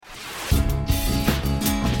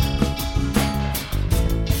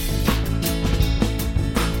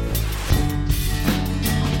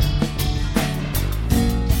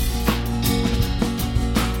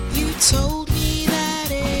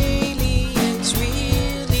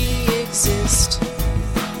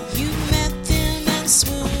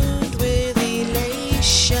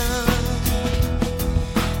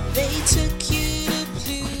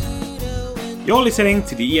You're listening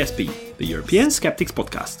to the TheESP, the European Skeptics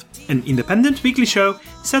Podcast, an independent weekly show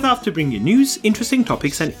set out to bring you news, interesting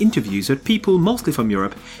topics and interviews with people mostly from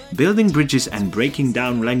Europe, building bridges and breaking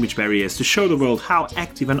down language barriers to show the world how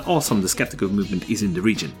active and awesome the skeptical movement is in the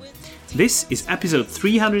region. This is episode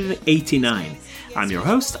 389. I'm your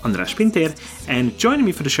host, Andras Pinter, and joining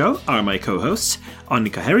me for the show are my co-hosts,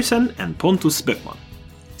 Annika Harrison and Pontus Böckman.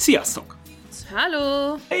 Sziasztok!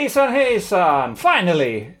 Hello! Hejsan!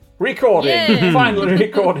 Finally! Recording! Yay. Finally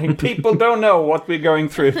recording! People don't know what we're going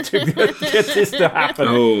through to get this to happen.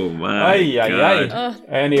 Oh my god.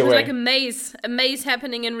 Anyway. It was like a maze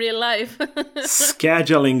happening in real life.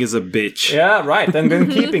 Scheduling is a bitch. Yeah, right. And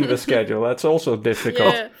then keeping the schedule, that's also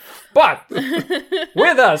difficult. Yeah. But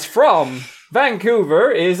with us from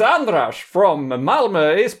Vancouver is Andras, from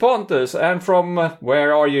Malmö is Pontus, and from,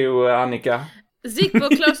 where are you, Annika?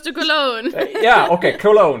 Ziegbo, close to Cologne. Yeah, okay,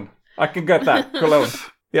 Cologne. I can get that, Cologne.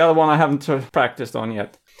 The other one I haven't practiced on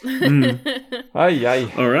yet. Ay.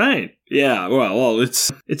 All right. Yeah. Well,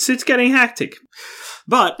 it's getting hectic,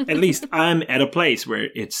 but at least I'm at a place where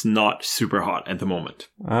it's not super hot at the moment.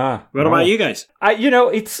 What about you guys?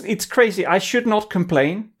 It's crazy. I should not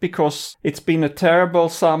complain because it's been a terrible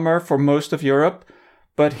summer for most of Europe.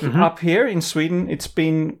 But up here in Sweden, it's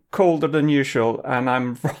been colder than usual, and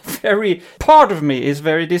I'm part of me is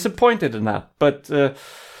very disappointed in that. But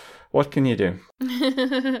what can you do?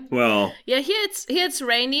 Well, yeah, here it's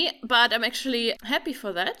rainy, but I'm actually happy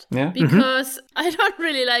for that. Yeah. Because I don't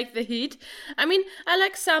really like the heat. I mean, I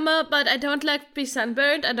like summer, but I don't like to be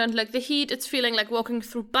sunburned. I don't like the heat. It's feeling like walking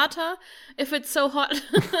through butter if it's so hot.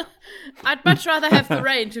 I'd much rather have the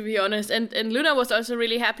rain, to be honest. And Luna was also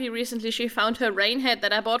really happy recently. She found her rain hat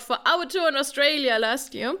that I bought for our tour in Australia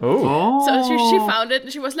last year. Oh. So she found it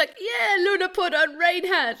and she was like, yeah, Luna put on rain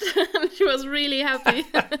hat. She was really happy.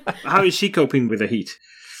 how is she coping with the heat?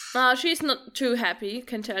 She's not too happy,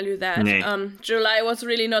 can tell you that. Nah. July was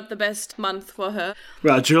really not the best month for her.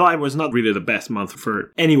 Well, July was not really the best month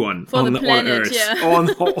for anyone on planet, Earth. yeah.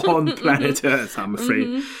 on planet Earth, I'm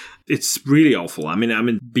afraid. It's really awful. I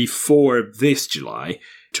mean, before this July,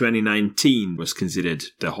 2019 was considered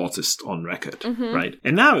the hottest on record, right?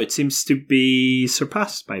 And now it seems to be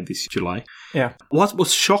surpassed by this July. Yeah. What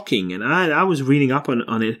was shocking, and I was reading up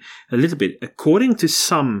on it a little bit, according to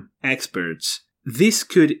some experts, this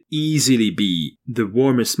could easily be the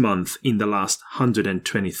warmest month in the last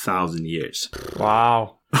 120,000 years.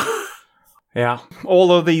 Wow. Yeah.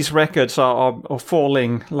 All of these records are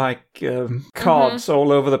falling like cards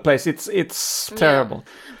all over the place. It's terrible.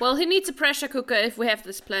 Yeah. Well, he needs a pressure cooker if we have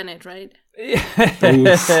this planet, right? Yeah.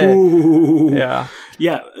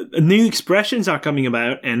 Yeah, new expressions are coming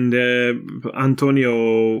about, and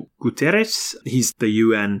Antonio Guterres, he's the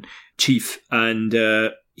UN chief, and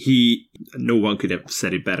no one could have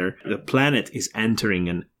said it better. The planet is entering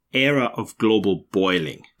an era of global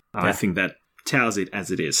boiling. Yeah. I think that tells it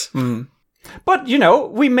as it is. But,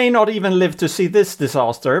 we may not even live to see this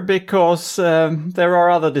disaster because there are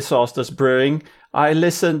other disasters brewing. I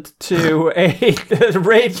listened to a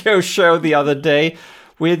radio show the other day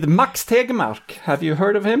with Max Tegmark. Have you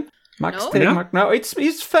heard of him? Max Tegmark? No,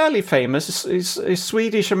 he's fairly famous. He's a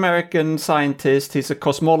Swedish-American scientist. He's a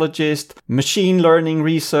cosmologist, machine learning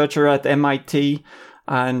researcher at MIT.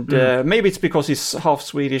 And maybe it's because he's half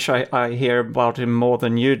Swedish, I hear about him more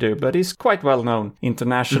than you do. But he's quite well known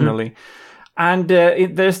internationally. And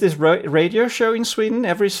there's this radio show in Sweden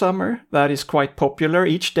every summer that is quite popular.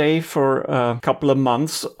 Each day for a couple of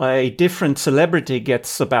months, a different celebrity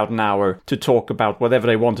gets about an hour to talk about whatever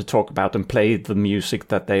they want to talk about and play the music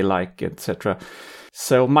that they like, etc.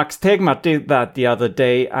 So Max Tegmark did that the other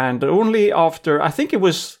day, and only after, I think it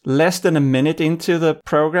was less than a minute into the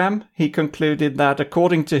program, he concluded that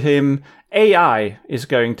according to him, AI is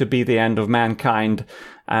going to be the end of mankind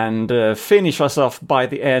and finish us off by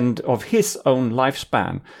the end of his own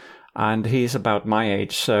lifespan. And he's about my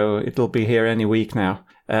age, so it'll be here any week now.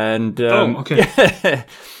 And okay.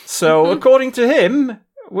 So according to him,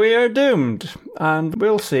 we're doomed, and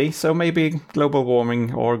we'll see. So maybe global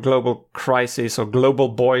warming or global crisis or global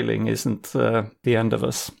boiling isn't the end of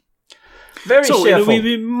us. Very cheerful.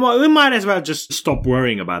 We might as well just stop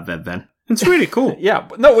worrying about that then. It's really cool. Yeah.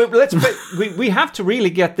 No, we have to really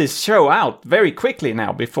get this show out very quickly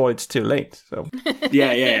now before it's too late. So.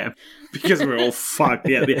 Yeah. Because we're all fucked.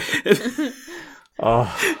 Yeah.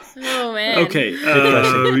 Oh man. Okay.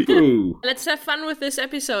 Let's have fun with this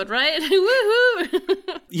episode, right?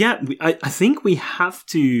 Woohoo! Yeah, I think we have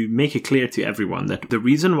to make it clear to everyone that the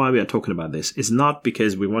reason why we are talking about this is not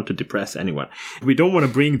because we want to depress anyone. We don't want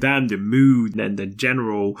to bring down the mood and the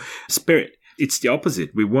general spirit. It's the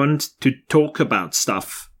opposite. We want to talk about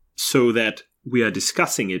stuff so that we are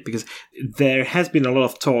discussing it, because there has been a lot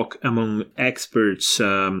of talk among experts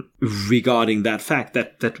regarding that fact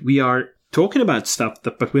that we are talking about stuff,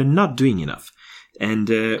 but we're not doing enough. And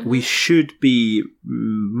we should be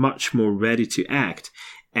much more ready to act.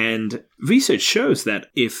 And research shows that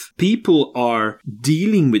if people are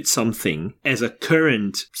dealing with something as a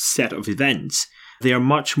current set of events, they are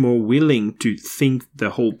much more willing to think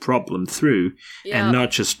the whole problem through and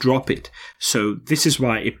not just drop it. So this is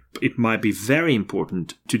why it might be very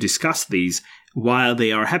important to discuss these while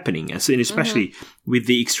they are happening, and especially with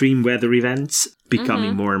the extreme weather events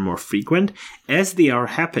becoming more and more frequent. As they are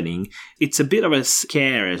happening, it's a bit of a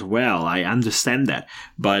scare as well. I understand that.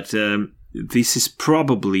 But this is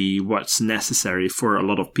probably what's necessary for a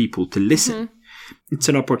lot of people to listen. It's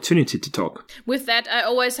an opportunity to talk. With that, I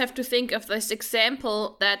always have to think of this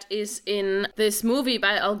example that is in this movie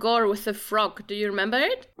by Al Gore with the frog. Do you remember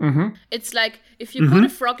it? It's like, if you put a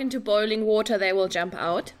frog into boiling water, they will jump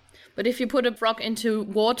out. But if you put a frog into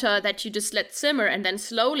water that you just let simmer and then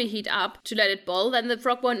slowly heat up to let it boil, then the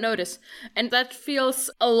frog won't notice. And that feels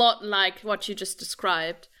a lot like what you just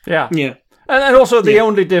described. Yeah. And also the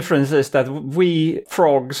only difference is that we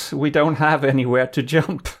frogs, we don't have anywhere to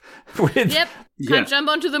jump with. Can't jump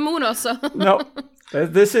onto the moon or so. No,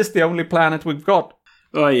 this is the only planet we've got.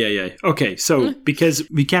 Oh, yeah. Okay, so because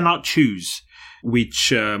we cannot choose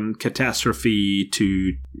which catastrophe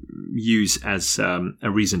to use as a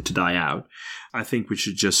reason to die out, I think we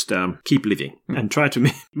should just keep living and try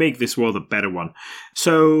to make this world a better one.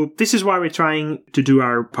 So this is why we're trying to do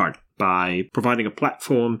our part by providing a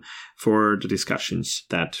platform for the discussions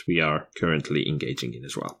that we are currently engaging in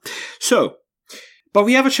as well. So, but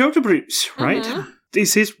we have a show to produce, right?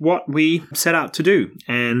 This is what we set out to do.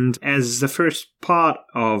 And as the first part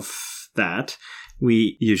of that,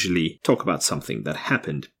 we usually talk about something that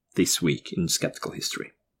happened this week in skeptical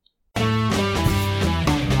history.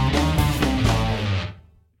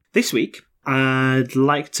 This week, I'd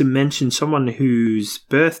like to mention someone whose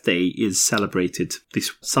birthday is celebrated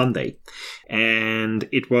this Sunday. And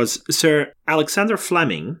it was Sir Alexander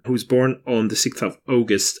Fleming, who was born on the 6th of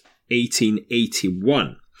August,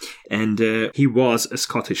 1881. And he was a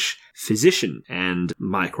Scottish physician and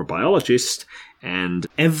microbiologist, and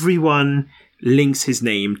everyone links his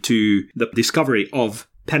name to the discovery of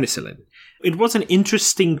penicillin. It was an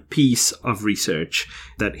interesting piece of research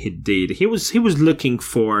that he did. He was looking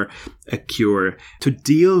for a cure to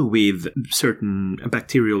deal with certain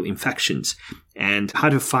bacterial infections and how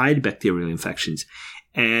to fight bacterial infections.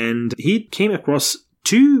 And he came across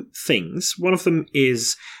two things. One of them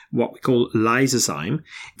is what we call lysozyme.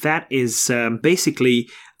 That is basically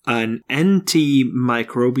an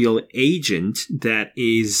antimicrobial agent that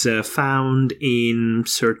is found in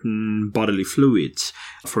certain bodily fluids.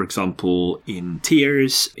 For example, in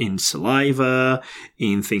tears, in saliva,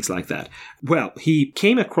 in things like that. Well, he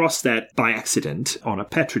came across that by accident on a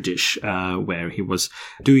petri dish where he was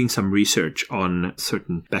doing some research on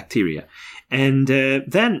certain bacteria. And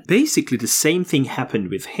then basically the same thing happened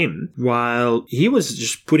with him while he was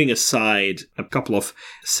just putting aside a couple of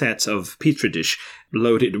sets of petri dish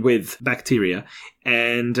loaded with bacteria.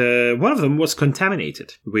 And one of them was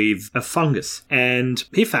contaminated with a fungus. And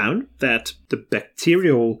he found that the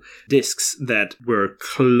bacterial discs that were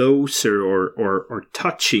closer or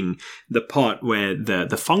touching the part where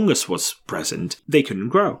the fungus was present, they couldn't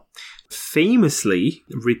grow. Famously,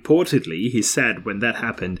 reportedly, he said when that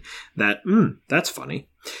happened that, that's funny.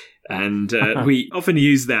 And we often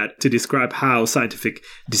use that to describe how scientific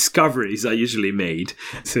discoveries are usually made.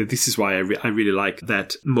 So this is why I really like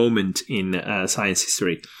that moment in science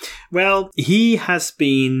history. Well, he has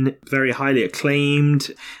been very highly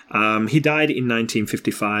acclaimed. He died in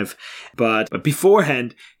 1955, but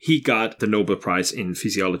beforehand, he got the Nobel Prize in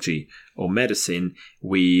Physiology or Medicine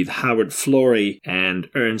with Howard Florey and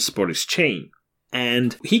Ernst Boris Chain.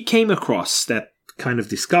 And he came across that kind of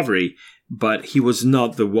discovery, but he was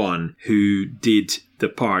not the one who did the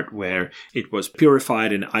part where it was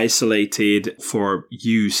purified and isolated for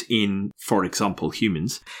use in, for example,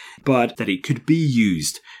 humans, but that it could be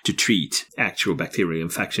used to treat actual bacterial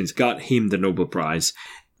infections, got him the Nobel Prize.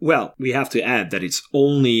 Well, we have to add that it's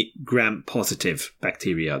only gram-positive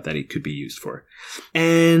bacteria that it could be used for.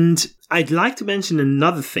 And I'd like to mention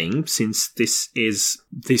another thing, since this is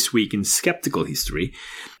This Week in Skeptical History.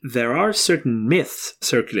 There are certain myths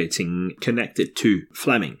circulating connected to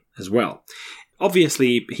Fleming as well.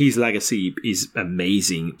 Obviously, his legacy is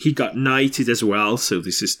amazing. He got knighted as well, so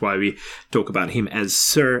this is why we talk about him as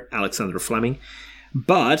Sir Alexander Fleming.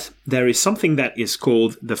 But there is something that is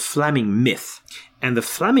called the Fleming myth. And the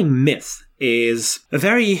Fleming myth is a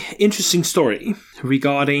very interesting story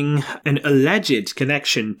regarding an alleged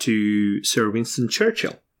connection to Sir Winston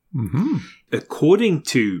Churchill. Mm-hmm. According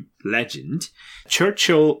to legend,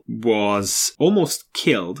 Churchill was almost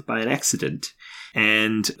killed by an accident,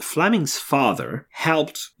 and Fleming's father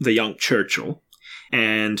helped the young Churchill.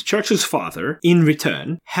 And Churchill's father, in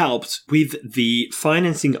return, helped with the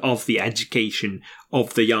financing of the education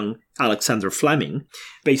of the young Alexander Fleming.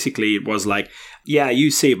 Basically, it was like, yeah, you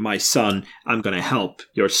saved my son, I'm going to help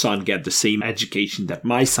your son get the same education that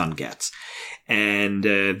my son gets. And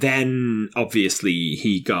then, obviously,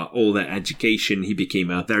 he got all that education. He became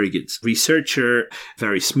a very good researcher,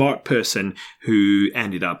 very smart person who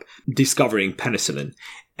ended up discovering penicillin.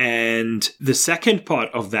 And the second part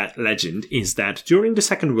of that legend is that during the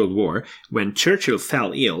Second World War, when Churchill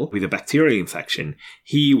fell ill with a bacterial infection,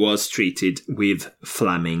 he was treated with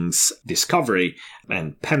Fleming's discovery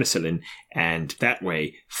and penicillin, and that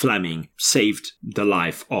way Fleming saved the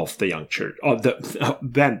life of the young Churchill.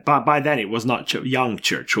 By then it was not young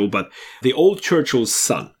Churchill, but the old Churchill's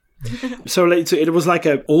son. So it was like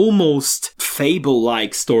a almost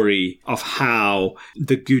fable-like story of how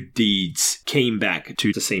the good deeds came back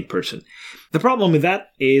to the same person. The problem with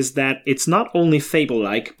that is that it's not only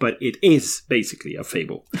fable-like, but it is basically a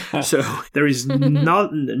fable. So there is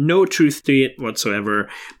no truth to it whatsoever.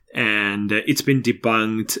 And it's been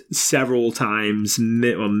debunked several times,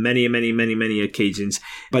 on many occasions,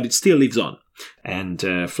 but it still lives on. And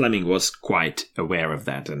Fleming was quite aware of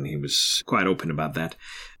that, and he was quite open about that.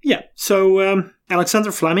 Yeah, so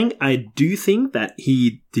Alexander Fleming, I do think that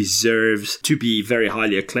he deserves to be very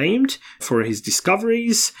highly acclaimed for his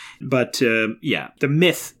discoveries. But the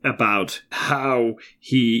myth about how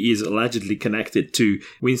he is allegedly connected to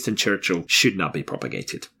Winston Churchill should not be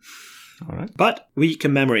propagated. All right. But we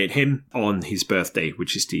commemorate him on his birthday,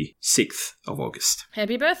 which is the 6th of August.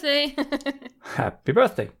 Happy birthday! Happy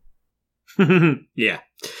birthday. Yeah.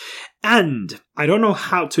 And I don't know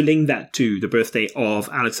how to link that to the birthday of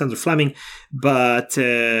Alexander Fleming, but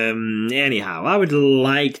anyhow, I would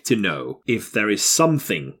like to know if there is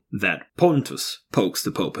something that Pontus pokes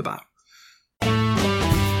the Pope about.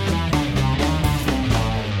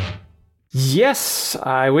 Yes,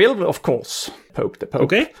 I will, of course, poke the Pope.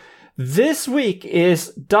 Okay. This week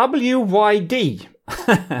is WYD,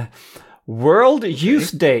 World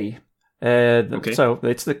Youth Day. So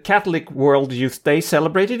it's the Catholic World Youth Day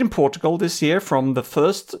celebrated in Portugal this year from the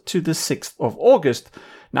 1st to the 6th of August.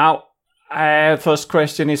 Now, first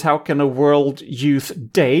question is, how can a World Youth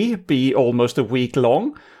Day be almost a week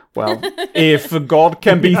long? Well, if God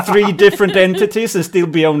can be 3 different entities and still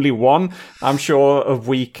be only one, I'm sure a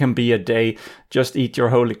week can be a day. Just eat your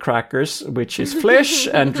holy crackers, which is flesh,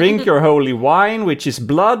 and drink your holy wine, which is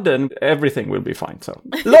blood, and everything will be fine. So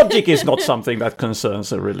logic is not something that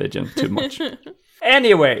concerns a religion too much.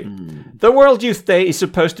 Anyway, the World Youth Day is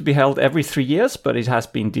supposed to be held every 3 years, but it has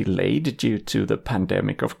been delayed due to the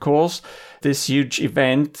pandemic, of course. This huge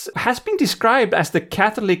event has been described as the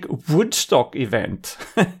Catholic Woodstock event,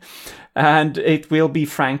 and it will be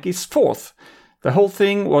Frankie's 4th. The whole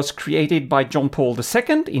thing was created by John Paul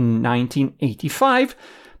II in 1985,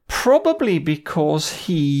 probably because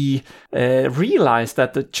he realized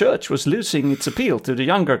that the church was losing its appeal to the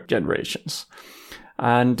younger generations.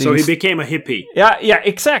 And so he became a hippie. Yeah,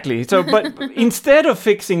 exactly. So, but instead of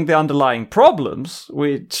fixing the underlying problems,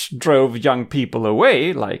 which drove young people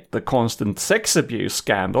away, like the constant sex abuse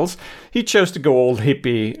scandals, he chose to go all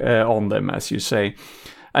hippie on them, as you say.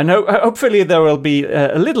 And hopefully there will be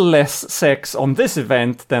a little less sex on this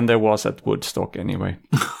event than there was at Woodstock anyway.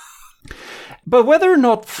 But whether or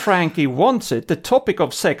not Frankie wants it, the topic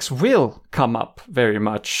of sex will come up very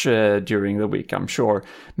much during the week, I'm sure.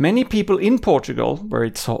 Many people in Portugal, where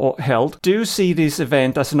it's held, do see this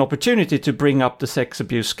event as an opportunity to bring up the sex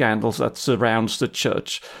abuse scandals that surrounds the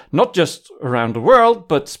church. Not just around the world,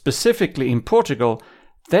 but specifically in Portugal.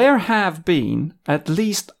 There have been at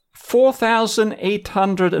least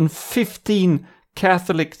 4,815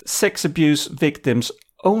 Catholic sex abuse victims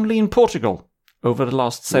only in Portugal over the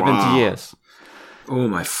last 70 years. Oh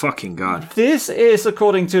my fucking God. This is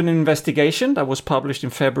according to an investigation that was published in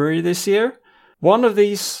February this year. One of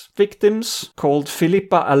these victims, called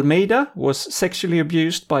Filipa Almeida, was sexually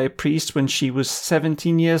abused by a priest when she was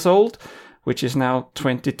 17 years old, which is now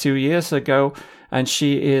 22 years ago, and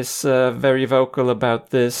she is very vocal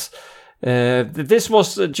about this. This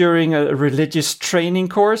was during a religious training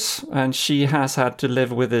course, and she has had to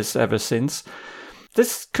live with this ever since.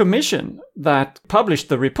 This commission that published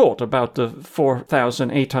the report about the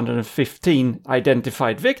 4,815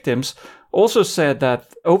 identified victims also said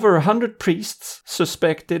that over 100 priests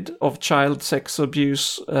suspected of child sex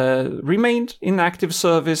abuse remained in active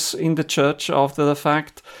service in the church after the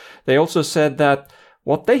fact. They also said that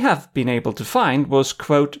what they have been able to find was,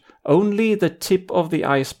 quote, only the tip of the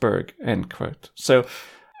iceberg, end quote. So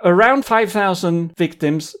around 5,000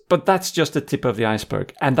 victims, but that's just the tip of the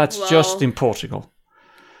iceberg. And that's just in Portugal.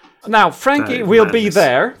 Now, Frankie will be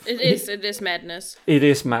there. It is madness. It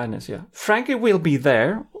is madness, yeah. Frankie will be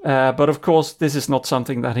there, but of course, this is not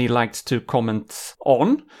something that he likes to comment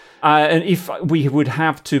on. And if we would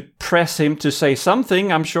have to press him to say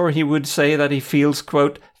something, I'm sure he would say that he feels,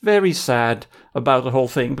 quote, very sad about the whole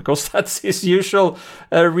thing, because that's his usual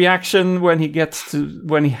reaction when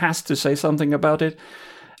he has to say something about it.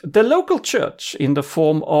 The local church, in the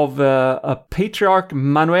form of a Patriarch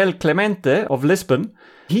Manuel Clemente of Lisbon,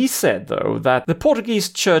 he said, though, that the Portuguese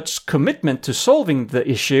church's commitment to solving the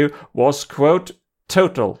issue was, quote,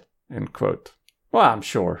 total, end quote. Well, I'm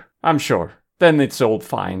sure. Then it's all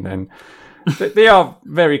fine. And they are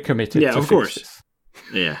very committed to of course. This.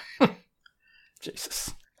 Yeah.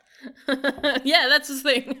 Jesus. Yeah, that's the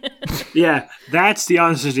thing. Yeah, that's the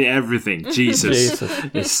answer to everything. Jesus.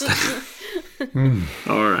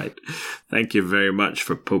 All right. Thank you very much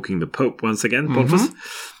for poking the Pope once again, Pontus.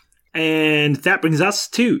 And that brings us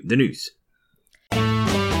to the news.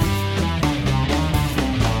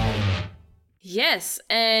 Yes,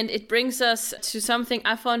 and it brings us to something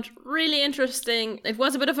I found really interesting. It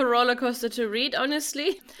was a bit of a roller coaster to read,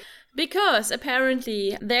 honestly. Because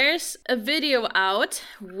apparently there's a video out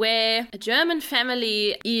where a German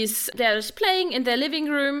family they're playing in their living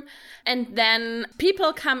room, and then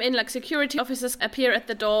people come in, like security officers appear at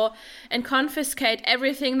the door and confiscate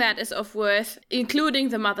everything that is of worth, including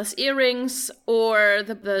the mother's earrings or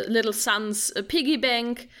the little son's piggy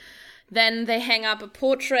bank. Then they hang up a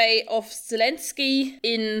portrait of Zelensky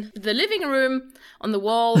in the living room on the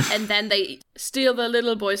wall, and then they steal the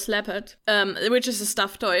little boy's leopard, which is a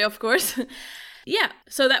stuffed toy, of course. Yeah,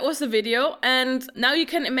 so that was the video, and now you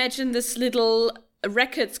can imagine this little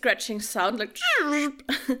record scratching sound, like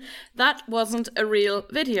that wasn't a real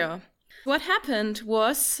video. What happened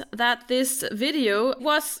was that this video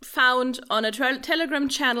was found on a Telegram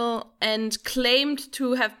channel and claimed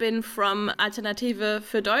to have been from Alternative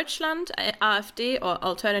für Deutschland, AfD, or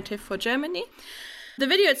Alternative for Germany. The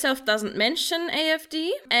video itself doesn't mention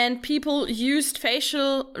AfD, and people used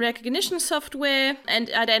facial recognition software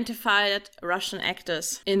and identified Russian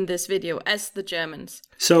actors in this video as the Germans.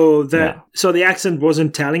 So the accent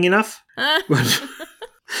wasn't telling enough?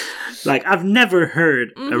 Like, I've never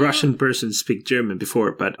heard a Russian person speak German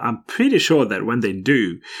before, but I'm pretty sure that when they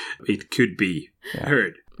do, it could be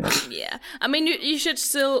heard. Yeah. I mean, you should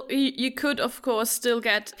still, you could, of course, still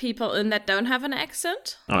get people in that don't have an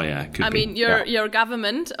accent. Oh, yeah, it could be. I mean, your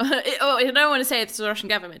government, I don't want to say it's the Russian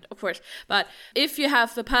government, of course, but if you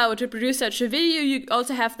have the power to produce such a video, you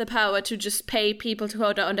also have the power to just pay people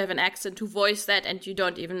who don't have an accent to voice that, and you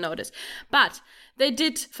don't even notice. But they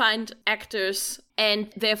did find actors,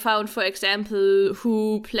 and they found, for example,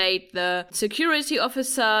 who played the security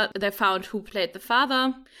officer. They found who played the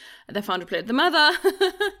father. They found who played the mother.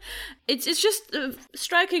 It's just a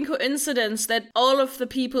striking coincidence that all of the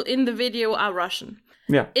people in the video are Russian.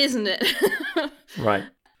 Yeah. Isn't it? Right.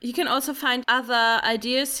 You can also find other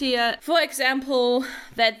ideas here. For example,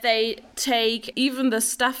 that they take even the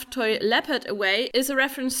stuffed toy leopard away is a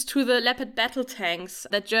reference to the leopard battle tanks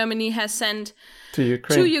that Germany has sent to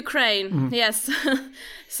Ukraine. Mm-hmm. Yes.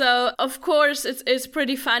 So, of course, it's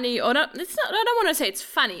pretty funny. Or not, it's not. I don't want to say it's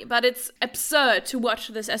funny, but it's absurd to watch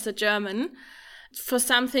this as a German. For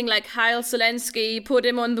something like Heil Zelensky, put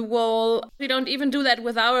him on the wall. We don't even do that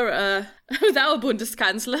with our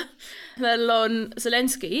Bundeskanzler, let alone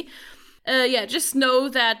Zelensky. Just know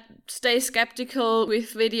that stay skeptical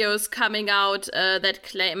with videos coming out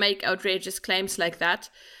that make outrageous claims like that.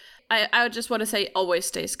 I just want to say always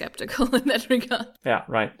stay skeptical in that regard. Yeah,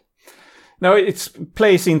 right. No, it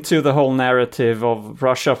plays into the whole narrative of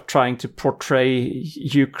Russia trying to portray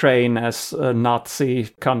Ukraine as a Nazi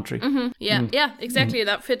country. Mm-hmm. Yeah, exactly. Mm-hmm.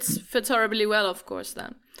 That fits horribly well, of course,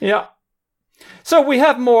 then. Yeah. So we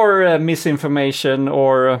have more misinformation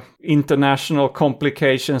or international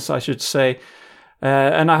complications, I should say.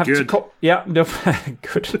 And I have good.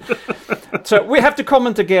 Good. So we have to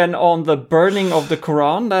comment again on the burning of the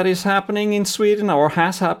Quran that is happening in Sweden, or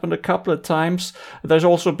has happened a couple of times. There's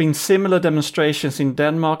also been similar demonstrations in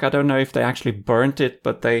Denmark. I don't know if they actually burnt it,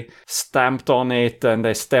 but they stamped on it and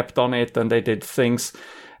they stepped on it and they did things.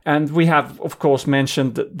 And we have, of course,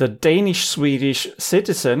 mentioned the Danish-Swedish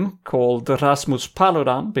citizen called Rasmus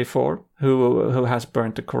Paludan before, who has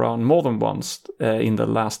burnt the Quran more than once in the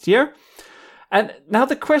last year. And now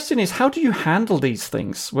the question is, how do you handle these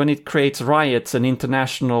things when it creates riots and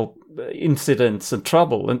international incidents and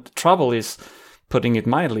trouble? And trouble is, putting it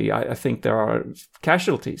mildly, I think there are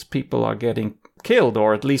casualties. People are getting killed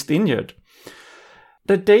or at least injured.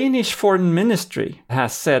 The Danish Foreign Ministry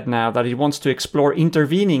has said now that it wants to explore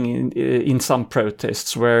intervening in some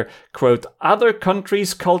protests where, quote, other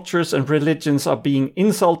countries, cultures and religions are being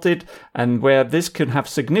insulted and where this could have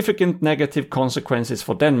significant negative consequences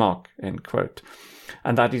for Denmark, end quote.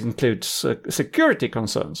 And that includes security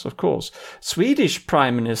concerns, of course. Swedish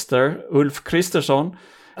Prime Minister Ulf Kristersson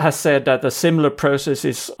has said that a similar process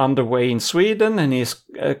is underway in Sweden, and he's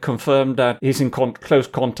confirmed that he's in close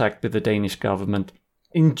contact with the Danish government.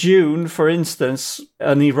 In June, for instance,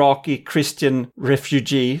 an Iraqi Christian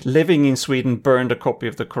refugee living in Sweden burned a copy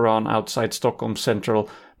of the Quran outside Stockholm's central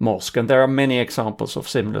mosque. And there are many examples of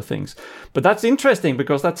similar things. But that's interesting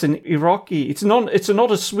because that's an Iraqi, it's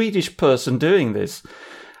not a Swedish person doing this.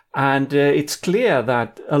 And it's clear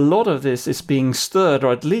that a lot of this is being stirred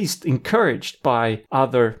or at least encouraged by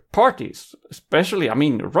other parties, especially,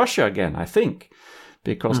 Russia again, I think.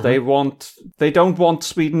 Because they don't want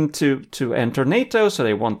Sweden to enter NATO, so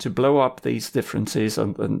they want to blow up these differences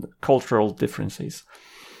and cultural differences.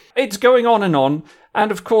 It's going on.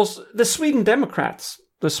 And of course, the Sweden Democrats,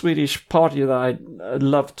 the Swedish party that I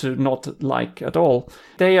love to not like at all,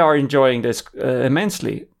 they are enjoying this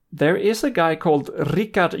immensely. There is a guy called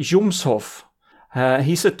Richard Jomshof.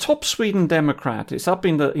 He's a top Sweden Democrat. He's up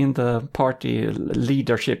in the party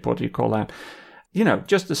leadership, what do you call that?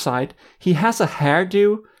 Just aside, he has a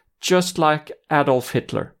hairdo just like Adolf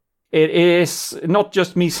Hitler. It is not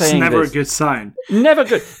just me saying this. It's never a good sign. Never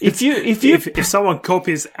good. If someone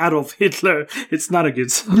copies Adolf Hitler, it's not a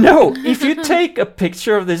good sign. No, if you take a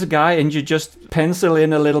picture of this guy and you just pencil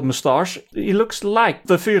in a little mustache, he looks like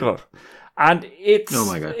the Führer. And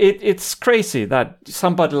it's crazy that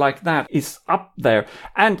somebody like that is up there.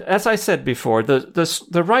 And as I said before,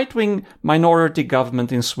 the right-wing minority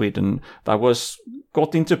government in Sweden that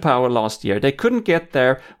got into power last year, they couldn't get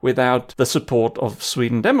there without the support of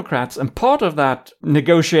Sweden Democrats. And part of that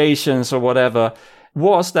negotiations or whatever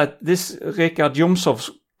was that this Richard Jomshof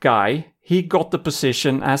guy, he got the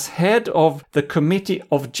position as head of the Committee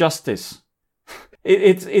of Justice.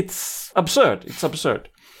 It's absurd. It's absurd.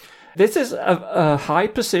 This is a high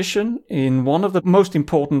position in one of the most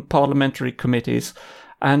important parliamentary committees.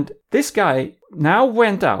 And this guy now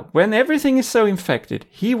went out, when everything is so infected,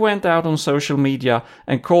 he went out on social media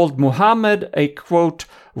and called Muhammad a, quote,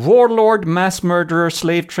 warlord, mass murderer,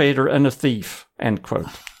 slave trader, and a thief, end quote.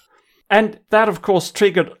 And that, of course,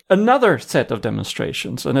 triggered another set of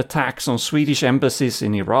demonstrations and attacks on Swedish embassies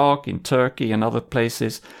in Iraq, in Turkey, and other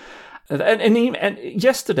places. And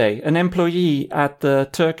yesterday, an employee at the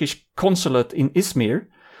Turkish consulate in Izmir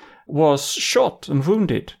was shot and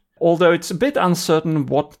wounded. Although it's a bit uncertain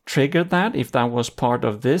what triggered that, if that was part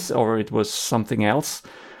of this or it was something else.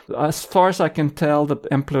 As far as I can tell, the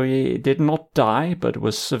employee did not die, but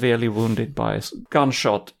was severely wounded by a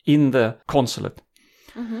gunshot in the consulate.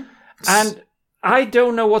 Mm-hmm. And I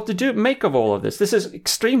don't know what to make of all of this. This is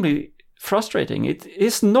extremely frustrating.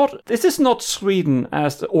 This is not Sweden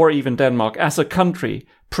or even Denmark as a country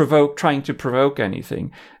trying to provoke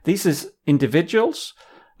anything. This is individuals,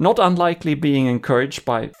 not unlikely being encouraged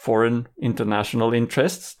by foreign international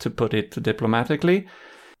interests, to put it diplomatically.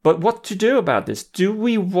 But what to do about this? Do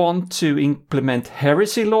we want to implement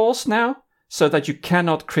heresy laws now so that you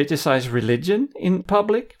cannot criticize religion in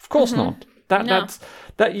public? Of course not.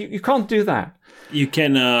 You can't do that. You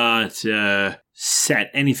cannot set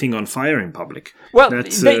anything on fire in public. Well,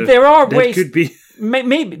 there are ways. Could be.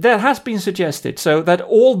 Maybe that has been suggested, so that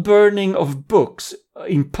all burning of books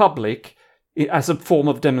in public as a form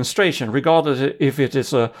of demonstration, regardless if it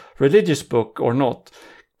is a religious book or not,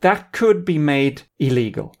 that could be made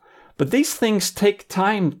illegal. But these things takes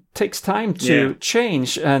time to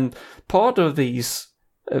change, and part of these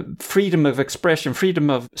freedom of expression, freedom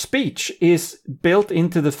of speech is built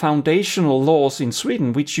into the foundational laws in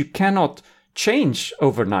Sweden, which you cannot change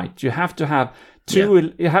overnight. You have to have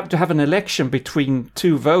you have to have an election between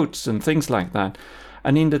two votes and things like that.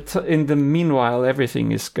 And in the meanwhile,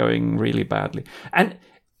 everything is going really badly. And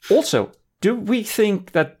also, do we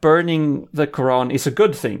think that burning the Quran is a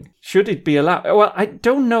good thing? Should it be allowed? Well, I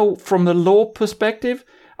don't know from the law perspective.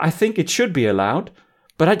 I think it should be allowed,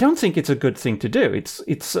 but I don't think it's a good thing to do. It's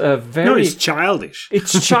childish.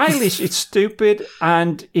 It's childish. It's stupid,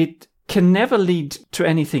 and it can never lead to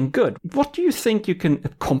anything good. What do you think you can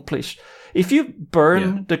accomplish if you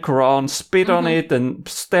burn the Quran, spit on it, and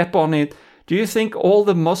step on it? do you think all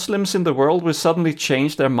the Muslims in the world will suddenly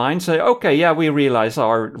change their mind, say, okay, yeah, we realize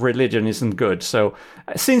our religion isn't good, so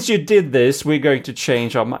since you did this, we're going to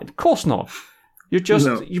change our mind? Of course not.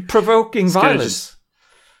 You're provoking violence.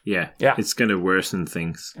 It's going to worsen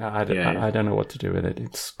things. I don't know what to do with it.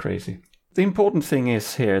 It's crazy. The important thing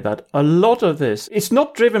is here that a lot of this is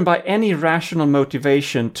not driven by any rational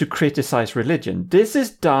motivation to criticize religion. This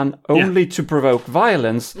is done only to provoke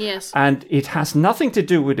violence. Yes. And it has nothing to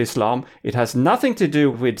do with Islam. It has nothing to do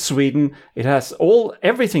with Sweden. It has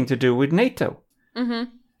everything to do with NATO.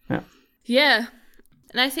 Mm-hmm. Yeah.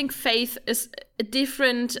 And I think faith is a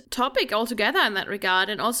different topic altogether in that regard,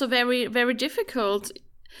 and also very, very difficult.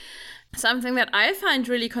 Something that I find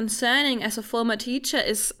really concerning as a former teacher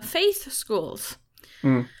is faith schools.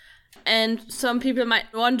 And some people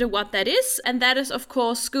might wonder what that is. And that is, of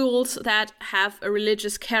course, schools that have a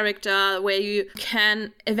religious character where you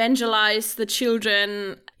can evangelize the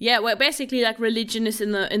children. Yeah, where basically like religion is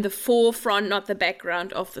in the forefront, not the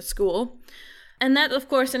background of the school. And that, of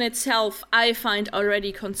course, in itself, I find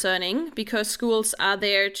already concerning, because schools are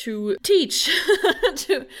there to teach,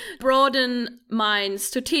 to broaden minds,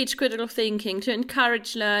 to teach critical thinking, to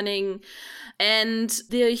encourage learning. And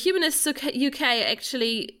the Humanists UK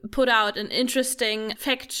actually put out an interesting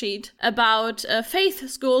fact sheet about faith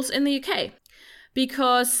schools in the UK.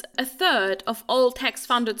 Because a third of all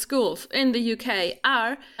tax-funded schools in the UK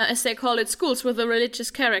are, as they call it, schools with a religious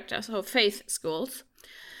character, so faith schools.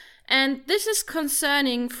 And this is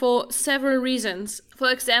concerning for several reasons. For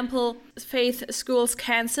example, faith schools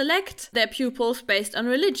can select their pupils based on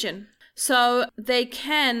religion. So they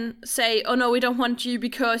can say, oh no, we don't want you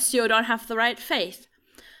because you don't have the right faith.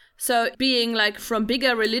 So being like from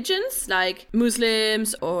bigger religions, like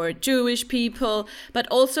Muslims or Jewish people, but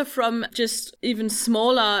also from just even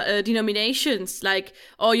smaller denominations, like,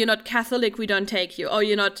 oh, you're not Catholic, we don't take you. Oh,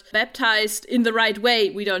 you're not baptized in the right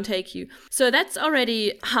way, we don't take you. So that's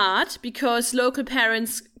already hard, because local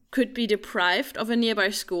parents could be deprived of a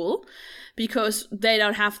nearby school because they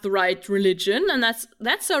don't have the right religion. And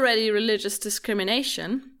that's already religious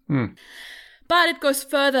discrimination. But it goes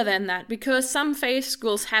further than that, because some faith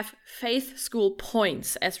schools have faith school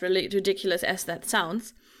points, as ridiculous as that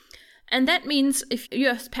sounds. And that means if you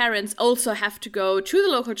as parents also have to go to the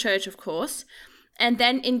local church, of course, and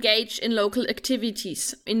then engage in local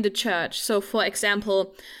activities in the church. So, for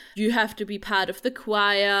example, you have to be part of the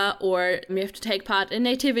choir, or you have to take part in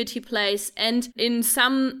nativity plays. And in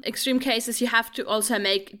some extreme cases, you have to also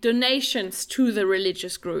make donations to the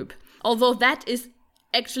religious group, although that is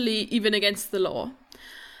actually even against the law.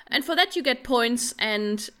 And for that you get points,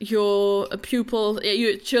 and your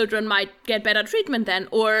your children might get better treatment then,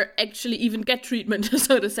 or actually even get treatment,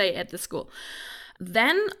 so to say, at the school.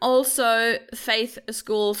 Then also faith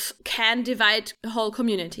schools can divide the whole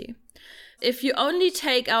community. If you only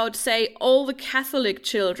take out, say, all the Catholic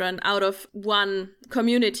children out of one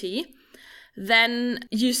community, then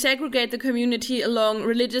you segregate the community along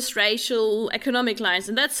religious, racial, economic lines.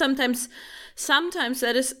 And that's sometimes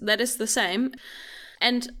that is the same.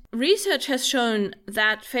 And research has shown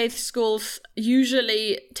that faith schools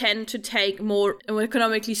usually tend to take more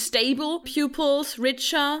economically stable pupils,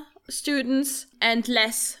 richer students, and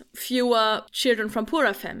fewer children from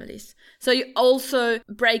poorer families. So you also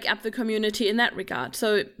break up the community in that regard.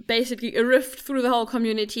 So basically a rift through the whole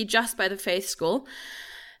community just by the faith school.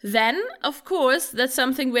 Then, of course, that's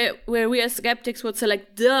something where we as skeptics would say,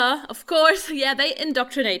 like, duh, of course, yeah, they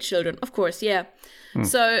indoctrinate children, of course, yeah.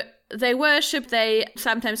 So they worship, they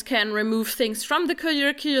sometimes can remove things from the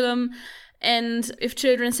curriculum, and if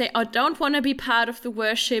children say, oh, don't want to be part of the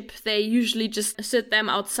worship, they usually just sit them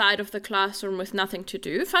outside of the classroom with nothing to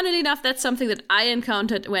do. Funnily enough, that's something that I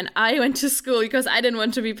encountered when I went to school, because I didn't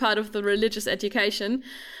want to be part of the religious education.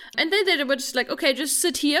 And then they were just like, okay, just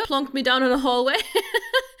sit here, plonk me down in a hallway,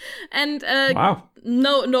 and wow.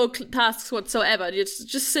 No tasks whatsoever.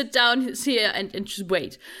 Just sit down here and just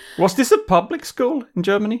wait. Was this a public school in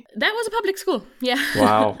Germany? That was a public school, yeah.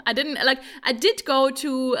 Wow. I did go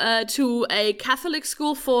to a Catholic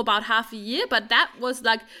school for about half a year, but that was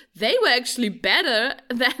like, they were actually better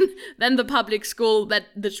than the public school that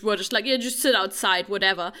were just like, yeah, just sit outside,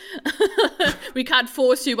 whatever. We can't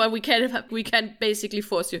force you, but we can basically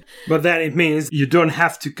force you. But then it means you don't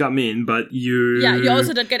have to come in, but you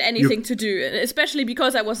also don't get anything to do, especially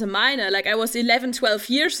because I was a minor, like I was 11, 12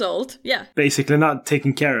 years old. Yeah. Basically not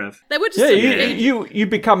taken care of. They were just you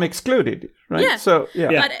become excluded, right? Yeah. So, yeah.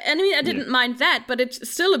 But I mean, I didn't mind that, but it's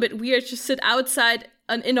still a bit weird to sit outside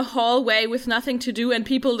in a hallway with nothing to do, and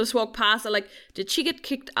people just walk past are like, did she get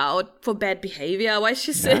kicked out for bad behavior? Why is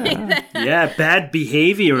she sitting there? Yeah, bad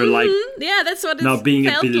behavior, like Yeah, that's what it's not being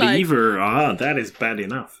a felt believer. like. That is bad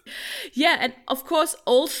enough. Yeah, and of course,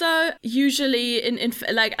 also usually in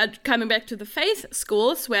like coming back to the faith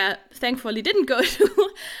schools, where thankfully didn't go to,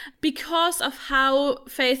 because of how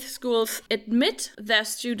faith schools admit their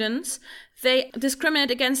students, they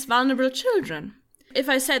discriminate against vulnerable children. If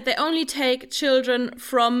I said they only take children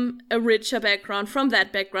from a richer background, from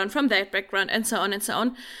that background, and so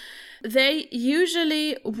on, they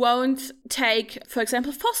usually won't take, for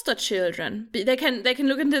example, foster children. They can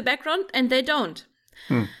look into the background and they don't.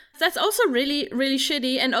 That's also really, really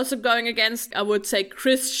shitty, and also going against, I would say,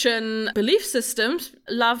 Christian belief systems.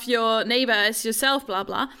 Love your neighbor as yourself, blah,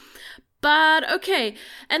 blah. But okay,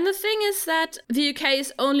 and the thing is that the UK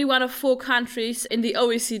is only one of 4 countries in the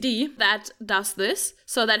OECD that does this,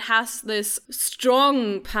 so that has this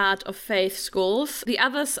strong part of faith schools. The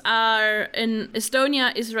others are in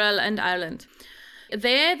Estonia, Israel, and Ireland.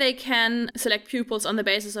 There they can select pupils on the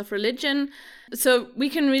basis of religion, so we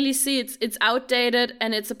can really see it's outdated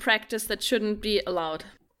and it's a practice that shouldn't be allowed.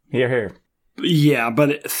 Hear, hear. Yeah,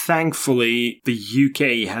 but thankfully the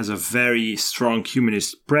UK has a very strong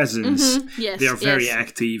humanist presence. Yes, they are very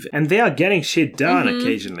active, and they are getting shit done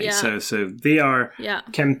occasionally. Yeah. So they are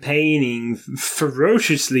campaigning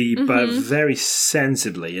ferociously, but very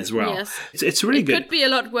sensibly as well. Yes. It's really good. It could be a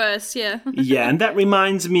lot worse, yeah. Yeah, and that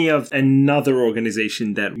reminds me of another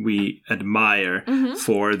organization that we admire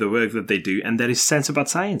for the work that they do, and that is Sense About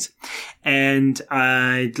Science. And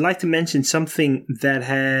I'd like to mention something that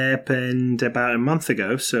happened about a month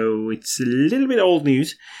ago, so it's a little bit old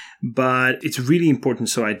news, but it's really important,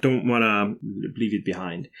 so I don't want to leave it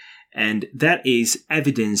behind. And that is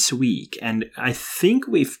Evidence Week. And I think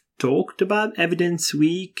we've talked about Evidence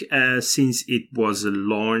Week since it was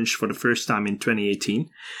launched for the first time in 2018.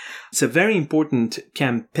 It's a very important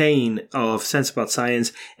campaign of Sense About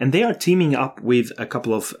Science, and they are teaming up with a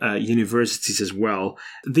couple of universities as well.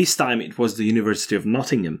 This time it was the University of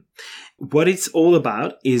Nottingham. What it's all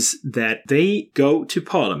about is that they go to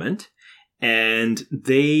Parliament and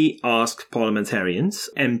they ask parliamentarians,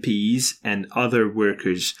 MPs, and other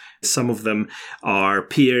workers. Some of them are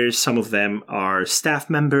peers, some of them are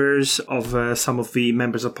staff members of some of the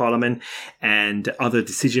members of Parliament, and other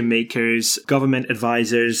decision makers, government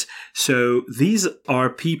advisors. So these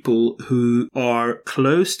are people who are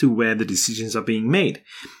close to where the decisions are being made.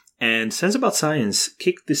 And Sense About Science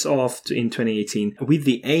kicked this off in 2018 with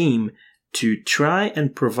the aim to try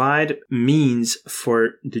and provide means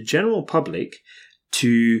for the general public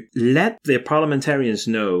to let their parliamentarians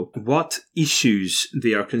know what issues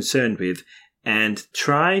they are concerned with and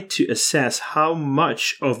try to assess how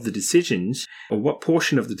much of the decisions or what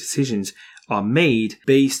portion of the decisions are made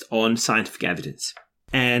based on scientific evidence.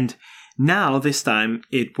 And now, this time,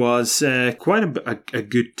 it was quite a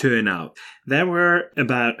good turnout. There were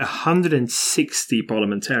about 160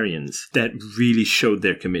 parliamentarians that really showed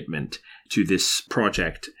their commitment to this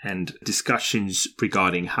project and discussions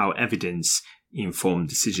regarding how evidence-informed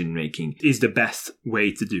decision-making is the best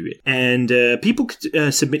way to do it. And people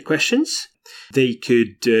could submit questions. They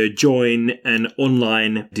could join an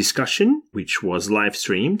online discussion, which was live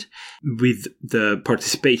streamed, with the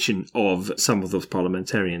participation of some of those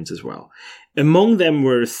parliamentarians as well. Among them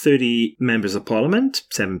were 30 members of parliament,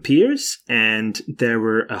 7 peers, and there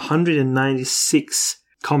were 196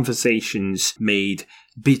 conversations made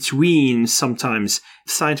between sometimes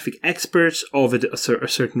scientific experts of a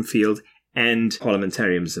certain field and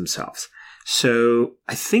parliamentarians themselves. So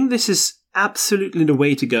I think this is absolutely the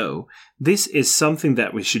way to go. This is something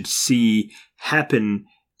that we should see happen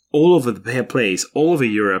all over the place, all over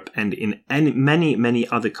Europe, and in many, many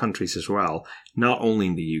other countries as well, not only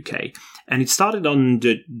in the UK. And it started on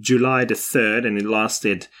July the 3rd, and it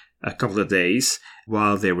lasted a couple of days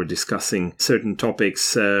while they were discussing certain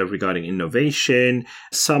topics regarding innovation.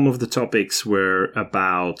 Some of the topics were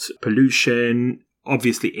about pollution,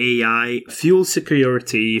 obviously AI, fuel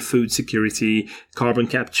security, food security, carbon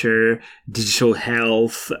capture, digital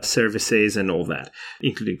health services, and all that,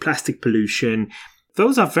 including plastic pollution.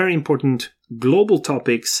 Those are very important global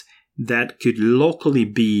topics that could locally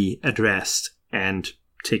be addressed and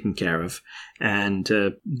taken care of. And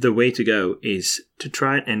the way to go is to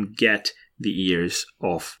try and get the ears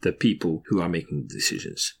of the people who are making the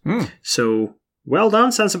decisions. So well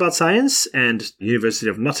done, Sense About Science and University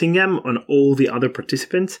of Nottingham, on all the other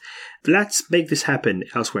participants. Let's make this happen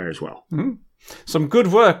elsewhere as well. Some good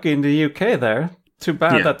work in the UK there. Too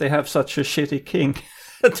bad that they have such a shitty king,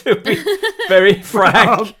 to be very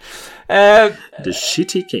frank. The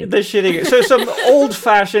shitty king. The shitty. So some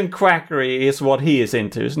old-fashioned quackery is what he is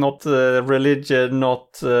into. It's not religion,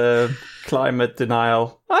 not climate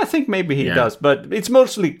denial. I think maybe he does, but it's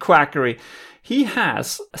mostly quackery. He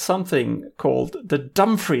has something called the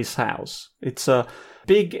Dumfries House. It's a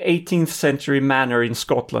big 18th century manor in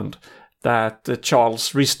Scotland that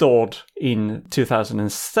Charles restored in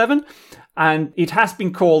 2007. And it has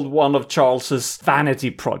been called one of Charles's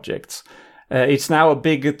vanity projects. It's now a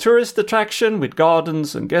big tourist attraction with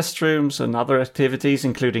gardens and guest rooms and other activities,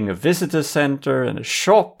 including a visitor center and a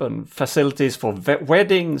shop and facilities for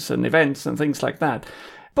weddings and events and things like that.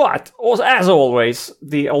 But, as always,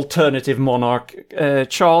 the alternative monarch,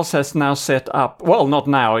 Charles has now set up, well, not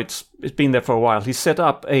now, it's been there for a while, he's set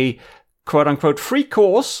up a quote-unquote free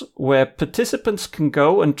course where participants can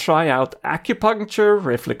go and try out acupuncture,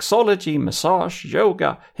 reflexology, massage,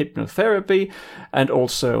 yoga, hypnotherapy, and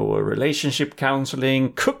also relationship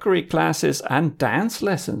counseling, cookery classes, and dance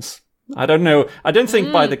lessons. I don't know, I don't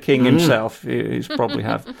think by the king himself, he's probably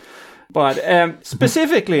have... But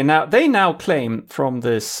specifically, they now claim from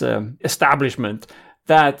this establishment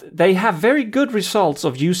that they have very good results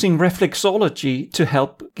of using reflexology to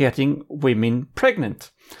help getting women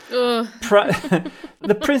pregnant.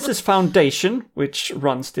 The Princess Foundation, which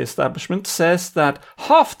runs the establishment, says that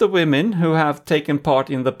half the women who have taken part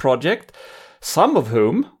in the project, some of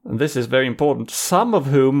whom, and this is very important, some of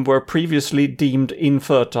whom were previously deemed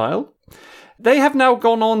infertile, they have now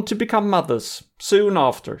gone on to become mothers soon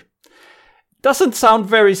after. Doesn't sound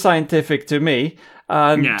very scientific to me.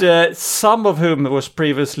 And some of whom was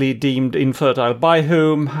previously deemed infertile. By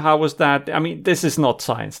whom? How was that? I mean, this is not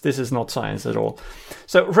science. This is not science at all.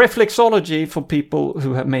 So reflexology, for people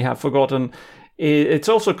who may have forgotten, it's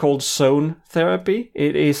also called zone therapy.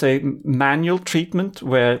 It is a manual treatment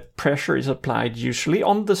where pressure is applied usually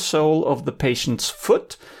on the sole of the patient's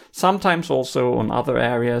foot, sometimes also on other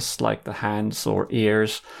areas like the hands or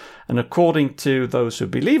ears. And according to those who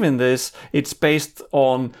believe in this, it's based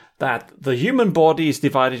on that the human body is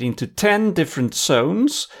divided into 10 different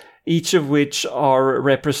zones, each of which are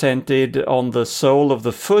represented on the sole of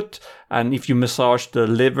the foot. And if you massage the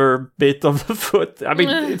liver bit of the foot, I mean,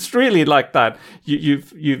 it's really like that.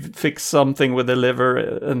 You've fixed something with the liver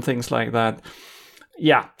and things like that.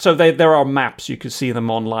 Yeah, so there are maps. You can see them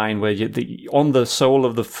online where on the sole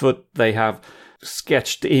of the foot, they have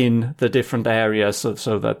sketched in the different areas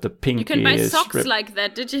so that the pinky is... You can buy socks like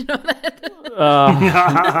that. Did you know that?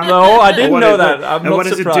 No, I didn't know that. I'm not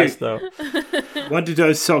surprised, though. What do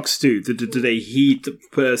those socks do? Do they heat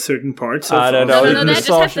certain parts? I don't know. No, they just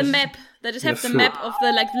have the map. They just have the map of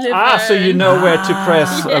the liver. So you know where to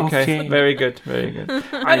press. Yes. Okay, very good, very good.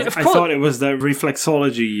 I thought it was the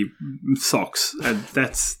reflexology socks, and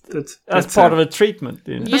that's part of a treatment.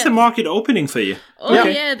 You know? That's a market opening for you. Oh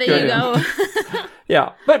yeah, there you go.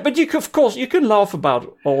 Yeah, but you can, of course, you can laugh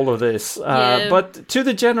about all of this. But to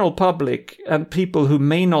the general public and people who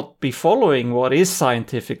may not be following what is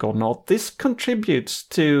scientific or not, this contributes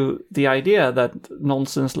to the idea that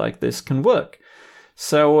nonsense like this can work.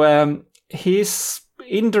 So he's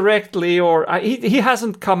indirectly, or he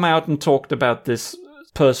hasn't come out and talked about this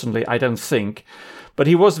personally, I don't think. But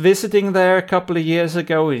he was visiting there a couple of years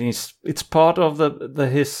ago, and it's part of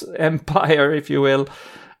his empire, if you will.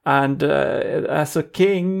 And as a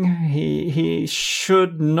king, he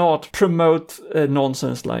should not promote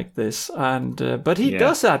nonsense like this. But he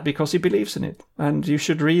does that because he believes in it. And you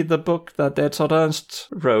should read the book that Edzard Ernst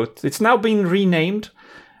wrote. It's now been renamed.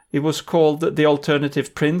 It was called The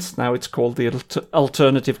Alternative Prince. Now it's called The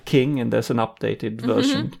Alternative King, and there's an updated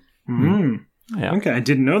version. Yeah. Okay, I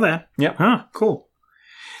didn't know that. Yeah. Huh, cool.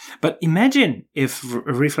 But imagine if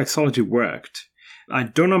reflexology worked. I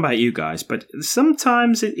don't know about you guys, but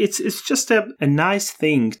sometimes it's just a nice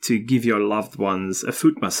thing to give your loved ones a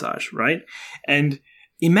foot massage, right? And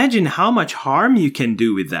imagine how much harm you can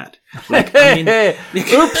do with that. Like, I mean,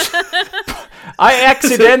 oops! I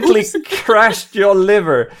accidentally crashed your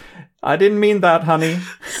liver. I didn't mean that, honey.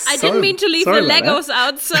 I didn't mean to leave the Legos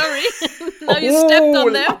out, sorry. Now you stepped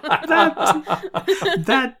on them.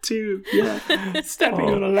 That too, yeah. Stepping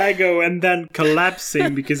on a Lego and then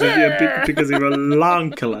collapsing because of your lung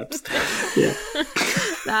collapsed. Yeah.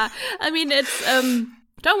 I mean, it's...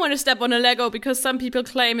 don't want to step on a Lego because some people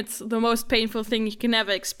claim it's the most painful thing you can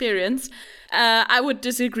ever experience. I would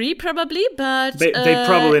disagree, probably, but... They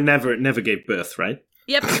probably never gave birth, right?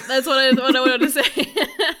 Yep, that's what I wanted to say.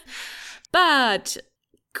 But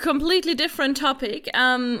Completely different topic.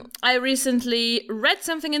 I recently read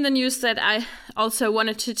something in the news that I also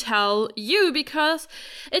wanted to tell you, because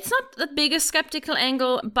it's not the biggest skeptical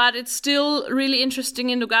angle, but it's still really interesting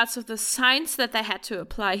in regards of the science that they had to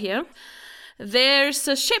apply here. There's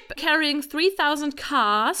a ship carrying 3,000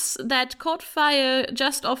 cars that caught fire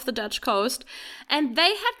just off the Dutch coast, and they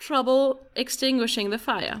had trouble extinguishing the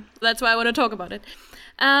fire. That's why I want to talk about it.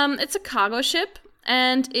 It's a cargo ship,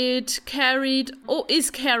 and it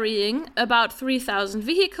is carrying about 3,000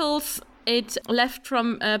 vehicles. It left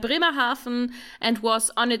from Bremerhaven and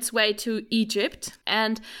was on its way to Egypt.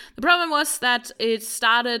 And the problem was that it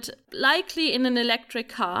started likely in an electric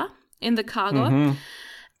car in the cargo. Mm-hmm.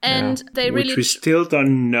 And they really... Which we still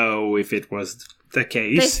don't know if it was the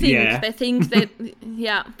case. They think that,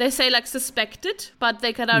 they say like suspected, but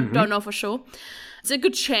they don't know for sure. It's a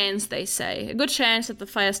good chance, they say. A good chance that the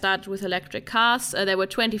fire started with electric cars. There were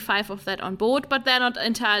 25 of that on board, but they're not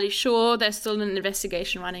entirely sure. There's still an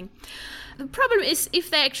investigation running. The problem is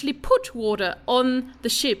if they actually put water on the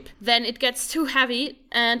ship, then it gets too heavy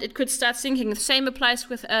and it could start sinking. The same applies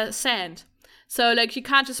with sand. So like you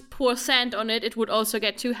can't just pour sand on it. It would also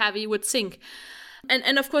get too heavy, it would sink.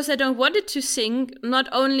 And of course, I don't want it to sink. Not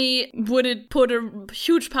only would it put a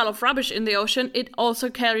huge pile of rubbish in the ocean, it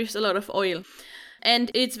also carries a lot of oil.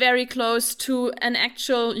 And it's very close to an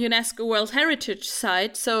actual UNESCO World Heritage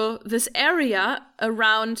Site. So this area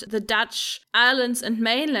around the Dutch islands and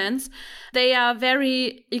mainlands, they are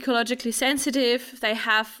very ecologically sensitive. They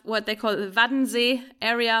have what they call the Waddenzee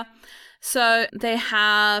area. So they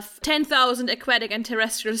have 10,000 aquatic and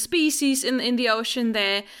terrestrial species in the ocean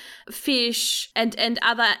there, fish and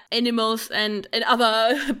other animals and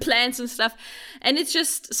other plants and stuff. And it's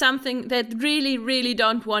just something that really, really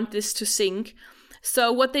don't want this to sink.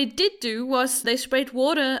 So what they did do was they sprayed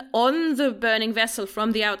water on the burning vessel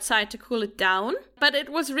from the outside to cool it down. But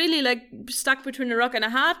it was really like stuck between a rock and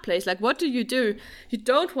a hard place. Like, what do? You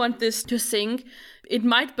don't want this to sink. It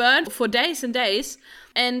might burn for days and days.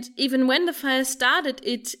 And even when the fire started,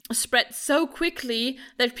 it spread so quickly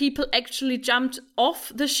that people actually jumped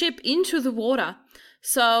off the ship into the water.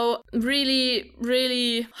 So really,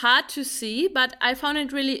 really hard to see, but I found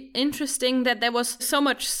it really interesting that there was so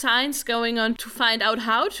much science going on to find out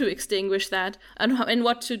how to extinguish that and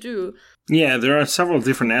what to do. Yeah, there are several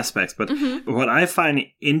different aspects, but what I find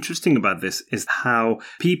interesting about this is how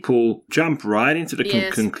people jump right into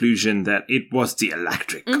the conclusion that it was the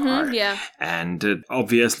electric car. And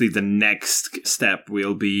obviously the next step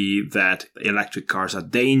will be that electric cars are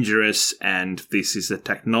dangerous and this is a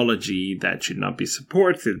technology that should not be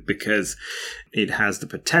supported because it has the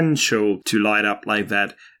potential to light up like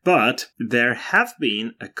that. But there have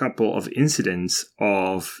been a couple of incidents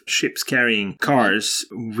of ships carrying cars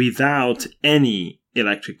without any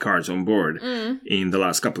electric cars on board in the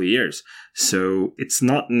last couple of years. So it's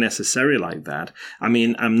not necessarily like that. I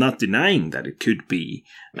mean, I'm not denying that it could be,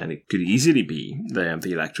 and it could easily be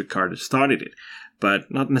the electric car that started it, but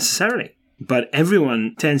not necessarily. But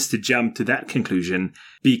everyone tends to jump to that conclusion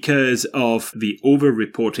because of the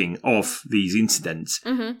over-reporting of these incidents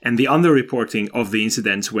and the under-reporting of the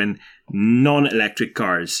incidents when non-electric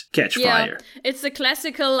cars catch fire. It's the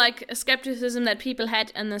classical skepticism that people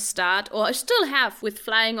had in the start, or still have, with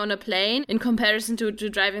flying on a plane in comparison to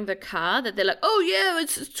driving the car, that they're like, oh yeah,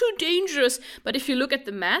 it's too dangerous. But if you look at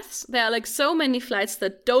the maths, there are so many flights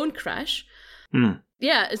that don't crash.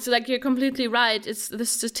 Yeah, it's like you're completely right. It's the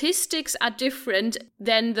statistics are different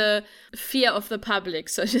than the fear of the public,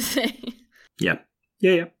 so to say. Yeah.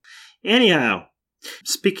 Anyhow,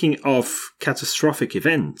 speaking of catastrophic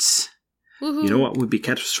events, you know what would be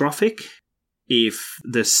catastrophic? If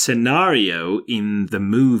the scenario in the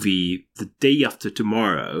movie The Day After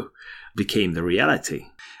Tomorrow became the reality.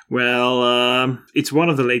 Well, it's one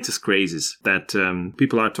of the latest crazes that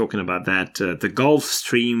people are talking about, that the Gulf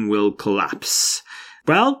Stream will collapse.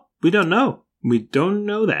 Well, we don't know. We don't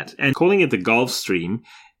know that. And calling it the Gulf Stream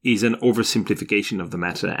is an oversimplification of the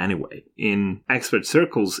matter anyway. In expert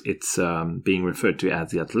circles, it's being referred to as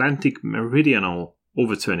the Atlantic Meridional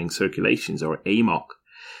Overturning Circulations, or AMOC,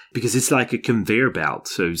 because it's like a conveyor belt.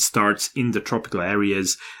 So it starts in the tropical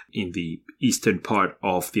areas in the eastern part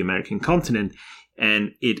of the American continent,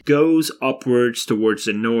 and it goes upwards towards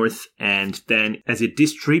the north, and then as it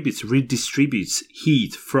redistributes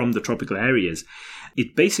heat from the tropical areas,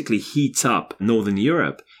 it basically heats up Northern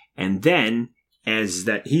Europe, and then as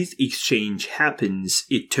that heat exchange happens,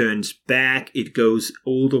 it turns back, it goes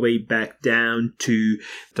all the way back down to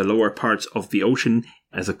the lower parts of the ocean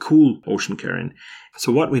as a cool ocean current.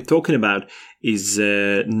 So what we're talking about is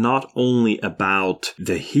not only about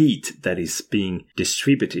the heat that is being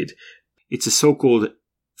distributed, it's a so-called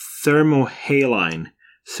thermohaline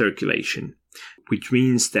circulation, which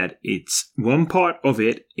means that it's one part of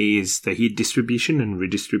it is the heat distribution and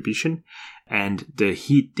redistribution, and the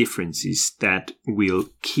heat differences that will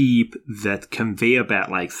keep that conveyor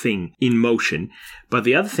belt-like thing in motion. But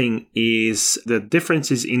the other thing is the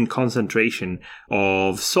differences in concentration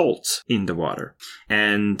of salts in the water.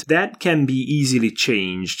 And that can be easily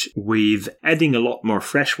changed with adding a lot more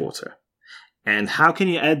fresh water. And how can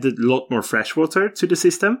you add a lot more fresh water to the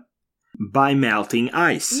system? By melting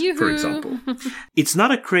ice, for example. It's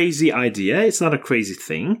not a crazy idea. It's not a crazy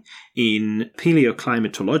thing. In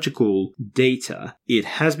paleoclimatological data, it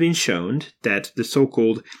has been shown that the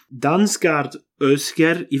so-called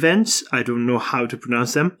Dansgaard-Oesker events, I don't know how to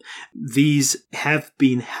pronounce them, these have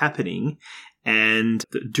been happening. And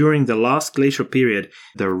during the last glacial period,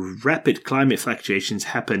 the rapid climate fluctuations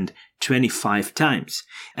happened 25 times.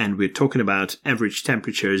 And we're talking about average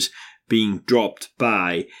temperatures being dropped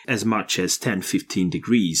by as much as 10-15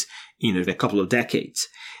 degrees in a couple of decades.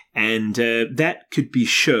 And that could be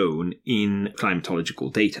shown in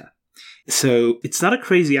climatological data. So it's not a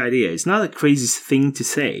crazy idea. It's not a crazy thing to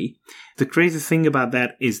say. The crazy thing about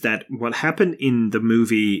that is that what happened in the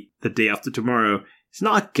movie The Day After Tomorrow is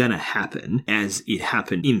not gonna happen as it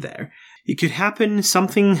happened in there. It could happen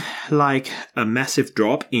something like a massive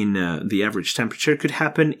drop in the average temperature could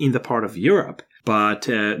happen in the part of Europe. But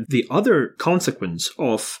the other consequence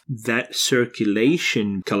of that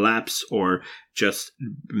circulation collapse or just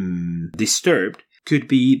disturbed could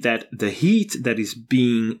be that the heat that is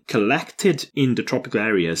being collected in the tropical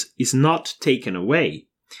areas is not taken away.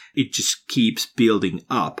 It just keeps building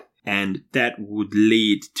up. And that would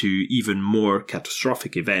lead to even more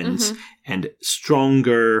catastrophic events and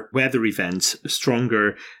stronger weather events,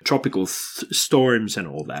 stronger tropical storms and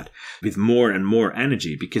all that, with more and more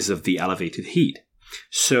energy because of the elevated heat.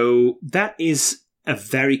 So that is a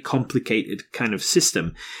very complicated kind of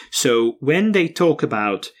system. So when they talk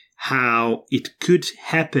about how it could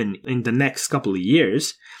happen in the next couple of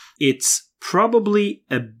years, it's probably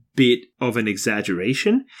a bit of an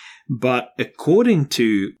exaggeration. But according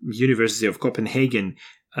to University of Copenhagen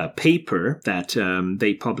paper that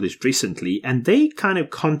they published recently, and they kind of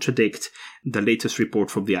contradict the latest report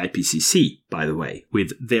from the IPCC, by the way,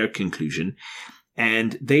 with their conclusion.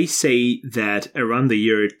 And they say that around the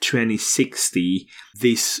year 2060,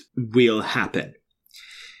 this will happen.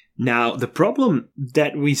 Now, the problem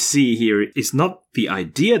that we see here is not the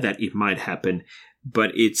idea that it might happen,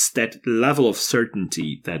 but it's that level of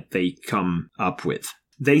certainty that they come up with.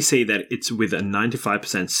 They say that it's with a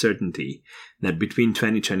 95% certainty that between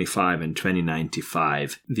 2025 and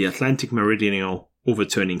 2095, the Atlantic meridional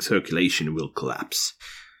overturning circulation will collapse.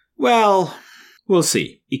 Well, we'll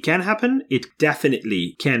see. It can happen. It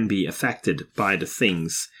definitely can be affected by the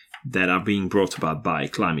things that are being brought about by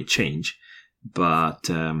climate change. But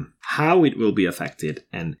how it will be affected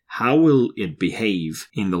and how will it behave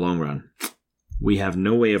in the long run, we have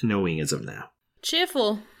no way of knowing as of now.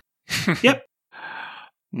 Cheerful. Yep.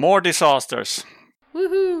 More disasters.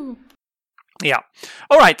 Woohoo! Yeah.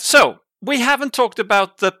 All right, so we haven't talked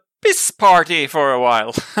about the PiS party for a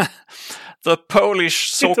while. The Polish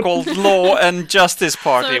so-called Law and Justice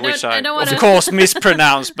Party, which I of course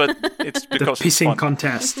mispronounce, but it's because the pissing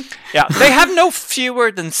contest. Yeah, they have no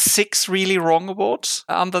fewer than 6 really wrong awards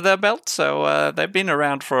under their belt, so they've been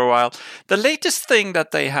around for a while. The latest thing that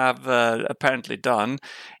they have apparently done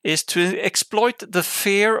is to exploit the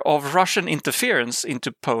fear of Russian interference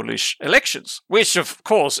into Polish elections, which of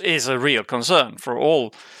course is a real concern for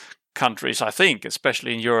all countries, I think,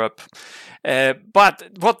 especially in Europe. But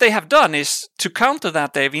what they have done is, to counter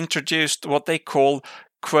that, they've introduced what they call,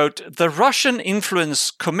 quote, the Russian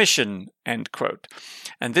Influence Commission, end quote.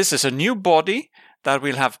 And this is a new body that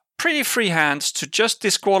will have pretty free hands to just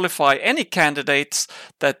disqualify any candidates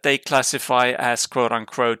that they classify as, quote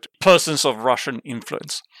unquote, persons of Russian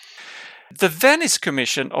influence. The Venice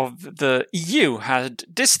Commission of the EU had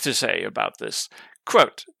this to say about this.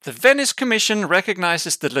 Quote, the Venice Commission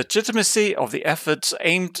recognizes the legitimacy of the efforts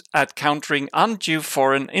aimed at countering undue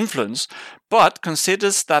foreign influence, but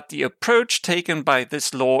considers that the approach taken by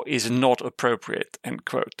this law is not appropriate, end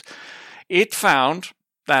quote. It found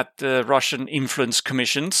that the Russian Influence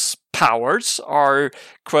Commission's powers are,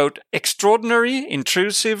 quote, extraordinary,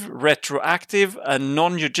 intrusive, retroactive, and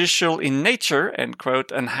non-judicial in nature, end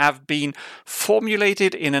quote, and have been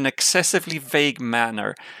formulated in an excessively vague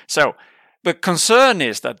manner. So, the concern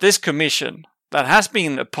is that this commission that has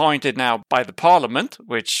been appointed now by the parliament,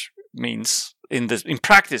 which means in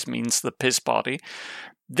practice means the PiS party,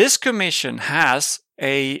 this commission has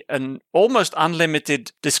an almost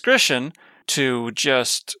unlimited discretion to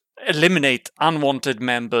just eliminate unwanted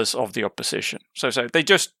members of the opposition. So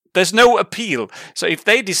there's no appeal. So if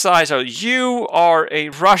they decide, you are a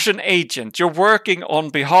Russian agent, you're working on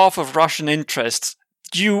behalf of Russian interests,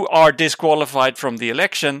 you are disqualified from the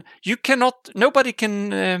election. Nobody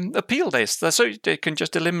can appeal this. So they can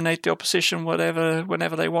just eliminate the opposition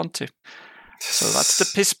whenever they want to. So that's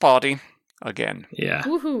the piss party again. Yeah.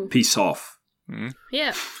 Woohoo. Peace off.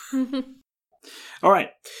 Yeah. All right.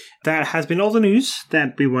 That has been all the news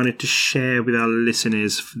that we wanted to share with our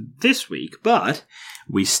listeners this week, but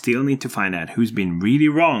we still need to find out who's been really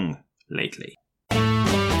wrong lately.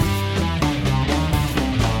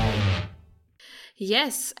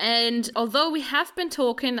 Yes, and although we have been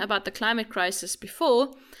talking about the climate crisis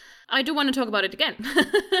before, I do want to talk about it again.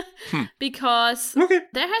 Because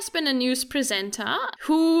there has been a news presenter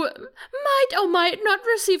who might or might not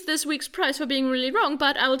receive this week's prize for being really wrong,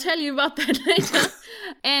 but I will tell you about that later.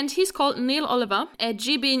 And he's called Neil Oliver, a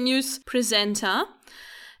GB News presenter.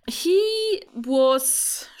 He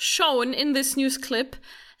was shown in this news clip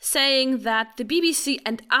saying that the BBC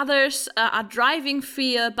and others are driving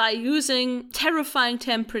fear by using terrifying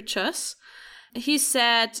temperatures. He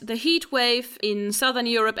said the heat wave in southern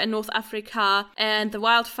Europe and North Africa and the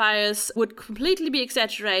wildfires would completely be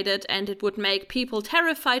exaggerated and it would make people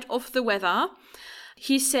terrified of the weather.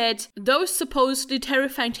 He said those supposedly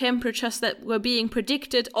terrifying temperatures that were being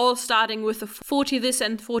predicted, all starting with the 40 this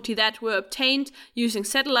and 40 that, were obtained using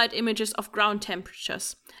satellite images of ground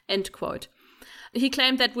temperatures. End quote. He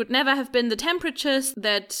claimed that would never have been the temperatures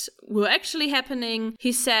that were actually happening.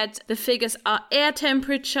 He said the figures are air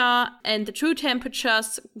temperature and the true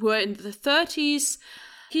temperatures were in the 30s.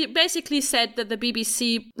 He basically said that the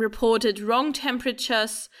BBC reported wrong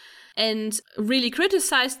temperatures and really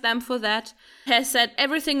criticized them for that. Has said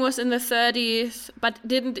everything was in the 30s, but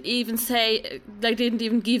didn't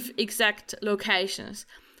even give exact locations.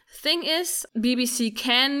 Thing is, BBC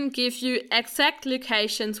can give you exact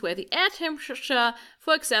locations where the air temperature,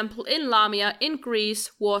 for example, in Lamia in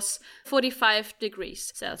Greece was 45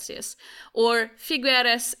 degrees Celsius, or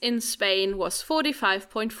Figueres in Spain was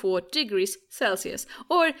 45.4 degrees Celsius,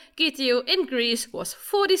 or Gitio in Greece was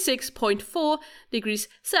 46.4 degrees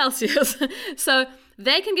Celsius. So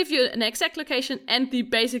they can give you an exact location and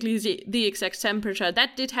the exact temperature.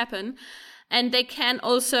 That did happen. And they can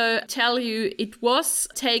also tell you it was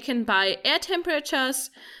taken by air temperatures,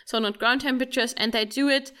 so not ground temperatures, and they do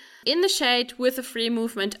it in the shade with a free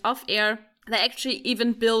movement of air. They actually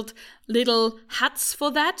even build little huts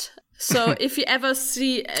for that. So if you ever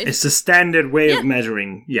see... It's the standard way of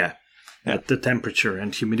measuring, the temperature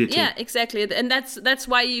and humidity. Yeah, exactly. And that's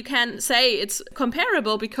why you can say it's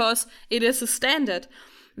comparable, because it is a standard.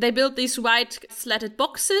 They built these white slatted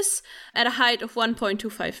boxes at a height of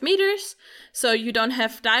 1.25 meters. So you don't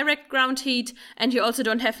have direct ground heat, and you also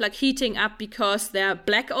don't have heating up because they're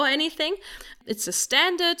black or anything. It's a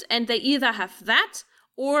standard, and they either have that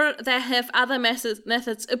or they have other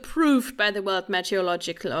methods approved by the World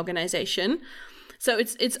Meteorological Organization. So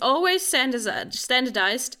it's always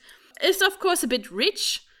standardized. It's of course a bit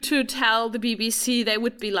rich to tell the BBC they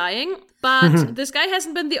would be lying, but this guy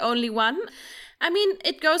hasn't been the only one. I mean,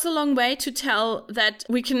 it goes a long way to tell that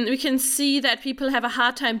we can see that people have a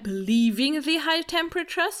hard time believing the high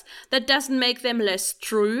temperatures. That doesn't make them less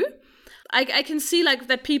true. I can see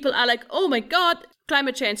that people are like, oh my God,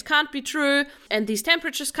 climate change can't be true, and these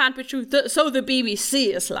temperatures can't be true, so the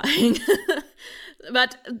BBC is lying.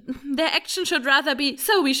 But their action should rather be,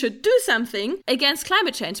 so we should do something against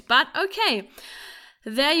climate change. But okay.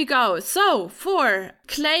 There you go. So, for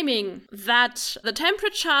claiming that the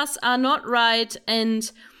temperatures are not right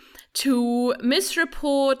and to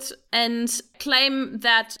misreport and claim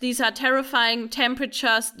that these are terrifying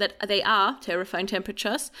temperatures, that they are terrifying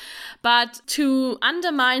temperatures, but to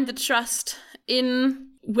undermine the trust in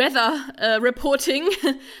weather reporting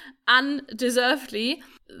undeservedly,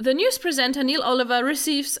 the news presenter Neil Oliver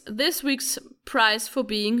receives this week's prize for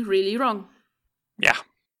being really wrong. Yeah.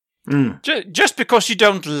 Just because you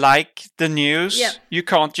don't like the news, you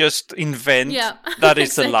can't just invent that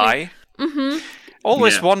it's a lie. Mm-hmm.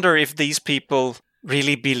 Always wonder if these people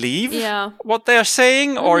really believe what they're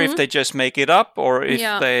saying, or if they just make it up, or if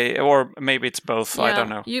or maybe it's both. I don't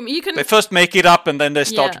know. You can, they first make it up and then they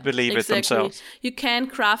start to believe it themselves. You can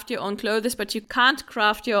craft your own clothes, but you can't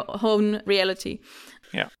craft your own reality.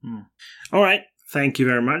 Yeah. All right. Thank you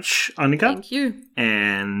very much, Annika. Thank you.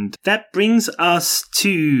 And that brings us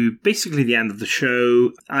to basically the end of the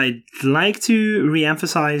show. I'd like to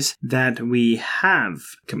re-emphasize that we have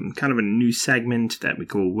kind of a new segment that we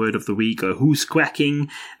call Word of the Week, or Who's Quacking,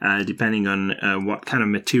 depending on what kind of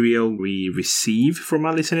material we receive from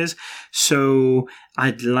our listeners. So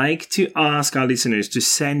I'd like to ask our listeners to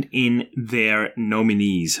send in their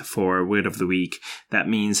nominees for Word of the Week. That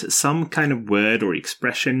means some kind of word or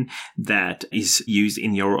expression that is used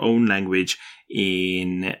in your own language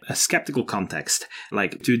in a skeptical context,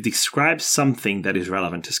 like to describe something that is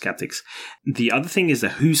relevant to skeptics. The other thing is the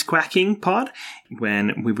Who's Quacking part,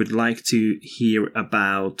 when we would like to hear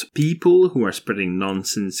about people who are spreading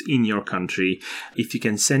nonsense in your country. If you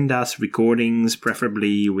can send us recordings,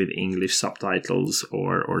 preferably with English subtitles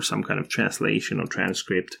or some kind of translation or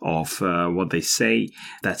transcript of what they say,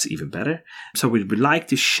 that's even better. So we would like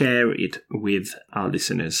to share it with our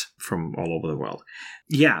listeners from all over the world.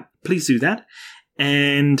 Yeah, please do that.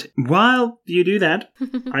 And while you do that,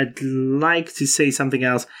 I'd like to say something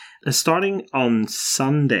else. Starting on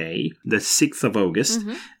Sunday, the 6th of August,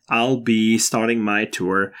 I'll be starting my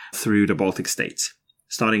tour through the Baltic states.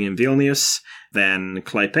 Starting in Vilnius, then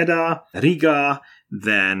Klaipėda, Riga,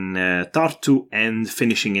 then Tartu, and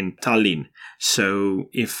finishing in Tallinn. So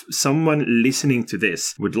if someone listening to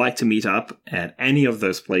this would like to meet up at any of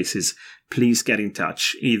those places, please get in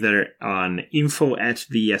touch, either on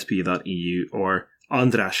info@theesp.eu or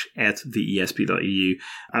andras@theesp.eu.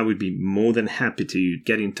 I would be more than happy to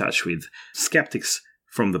get in touch with skeptics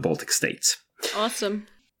from the Baltic states. Awesome.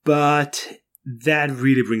 But that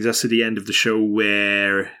really brings us to the end of the show,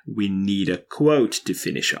 where we need a quote to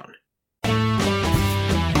finish on.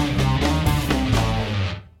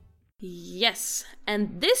 Yes,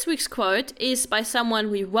 and this week's quote is by someone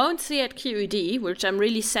we won't see at QED, which I'm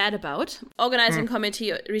really sad about. Organizing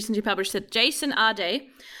committee recently published that Jason Arday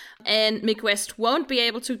and Mick West won't be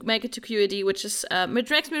able to make it to QED, which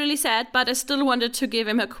makes me really sad, but I still wanted to give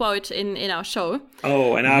him a quote in our show.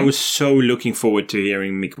 Oh, and I was so looking forward to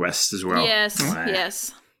hearing Mick West as well.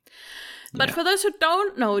 Yes. But for those who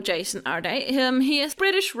don't know Jason Arday, he is a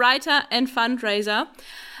British writer and fundraiser.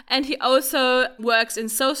 And he also works in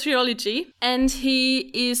sociology, and he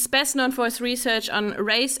is best known for his research on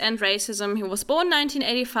race and racism. He was born in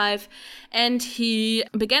 1985, and he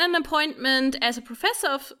began an appointment as a professor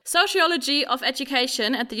of sociology of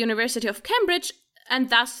education at the University of Cambridge, and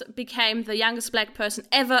thus became the youngest black person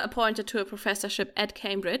ever appointed to a professorship at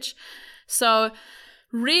Cambridge. So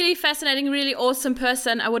really fascinating, really awesome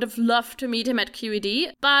person. I would have loved to meet him at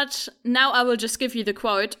QED, but now I will just give you the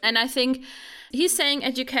quote. And I think he's saying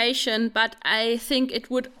education, but I think it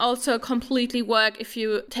would also completely work if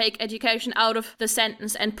you take education out of the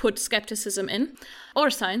sentence and put skepticism in, or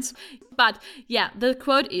science. But yeah, the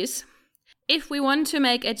quote is, "If we want to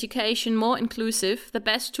make education more inclusive, the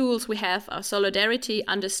best tools we have are solidarity,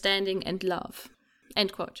 understanding, and love."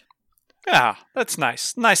 End quote. Yeah, that's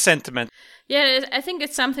nice. Nice sentiment. Yeah, I think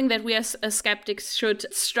it's something that we as skeptics should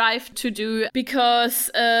strive to do,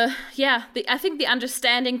 because, I think the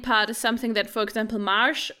understanding part is something that, for example,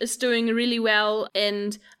 Marsh is doing really well,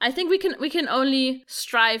 and I think we can only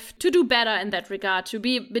strive to do better in that regard, to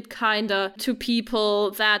be a bit kinder to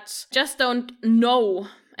people that just don't know.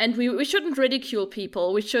 And we shouldn't ridicule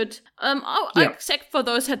people. We should, except for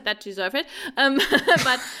those that deserve it.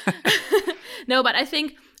 But I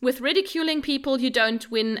think with ridiculing people, you don't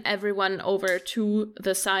win everyone over to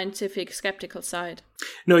the scientific skeptical side.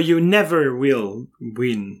 No, you never will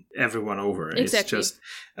win everyone over. Exactly. It's just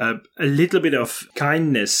a little bit of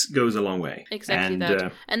kindness goes a long way. Exactly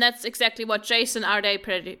that. And that's exactly what Jason Arday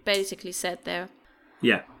basically said there.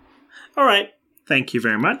 Yeah. All right. Thank you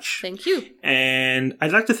very much. Thank you. And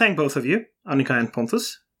I'd like to thank both of you, Annika and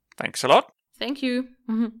Pontus. Thanks a lot. Thank you.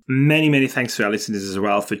 Many, many thanks to our listeners as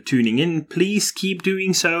well for tuning in. Please keep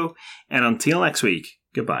doing so. And until next week,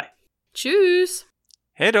 goodbye. Tschüss.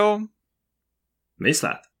 Hej då.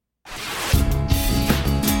 Mislat.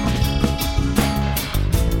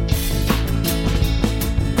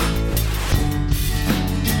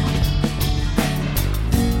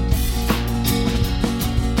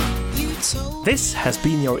 This has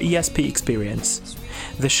been your ESP experience.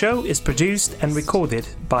 The show is produced and recorded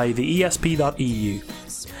by TheESP.eu.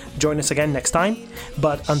 Join us again next time,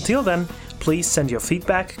 but until then, please send your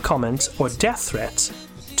feedback, comments, or death threats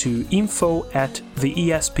to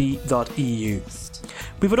info@theesp.eu.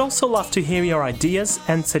 We would also love to hear your ideas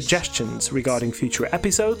and suggestions regarding future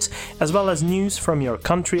episodes, as well as news from your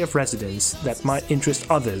country of residence that might interest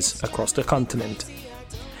others across the continent.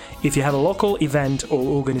 If you have a local event or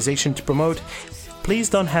organization to promote, please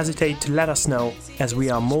don't hesitate to let us know, as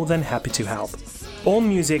we are more than happy to help. All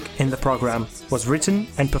music in the program was written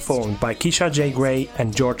and performed by Keisha J. Gray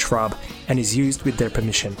and George Schwab and is used with their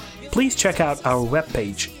permission. Please check out our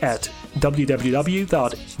webpage at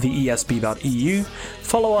www.theesp.eu,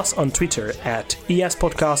 follow us on Twitter at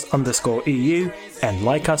espodcast_EU, and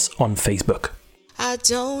like us on Facebook. I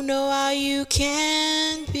don't know how you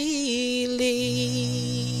can believe.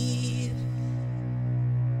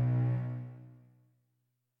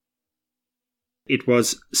 It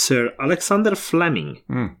was Sir Alexander Fleming.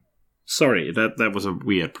 Sorry, that was a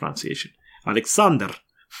weird pronunciation. Alexander.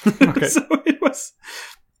 Okay.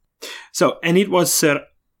 And it was Sir.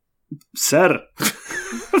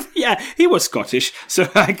 Yeah, he was Scottish, so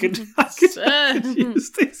I could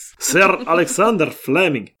use this. Sir Alexander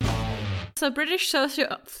Fleming. So a British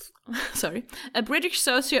Sociopath.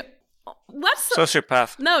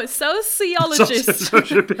 No, sociologist.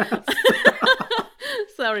 Sociopath.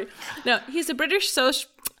 Sorry. No, he's a British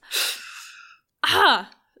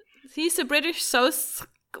he's a British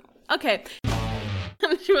Okay.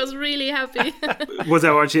 She was really happy. Was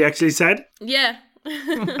that what she actually said? Yeah.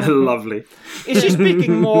 Lovely. Is she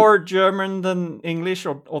speaking more German than English,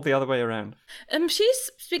 or the other way around?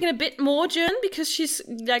 She's speaking a bit more German because she's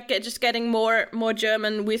like just getting more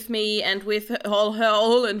German with me and with her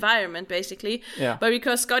whole environment, basically. Yeah. But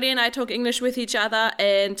because Scotty and I talk English with each other,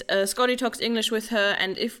 and Scotty talks English with her,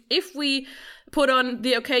 and if we put on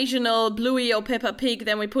the occasional Bluey or Peppa Pig,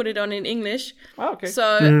 then we put it on in English. Oh, okay.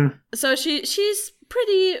 So she's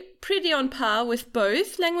pretty on par with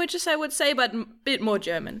both languages, I would say, but a bit more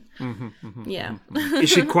German. Yeah.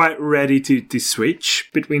 Is she quite ready to switch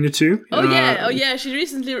between the two? Oh yeah. She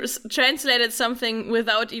recently translated something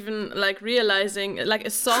without even like realizing, like a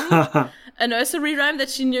song, a nursery rhyme that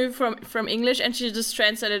she knew from English, and she just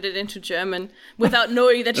translated it into German without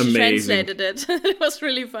knowing that she translated it. It was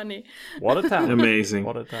really funny. What a talent! Amazing.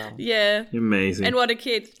 What a talent! Yeah. Amazing. And what a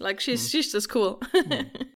kid! Like she's just cool.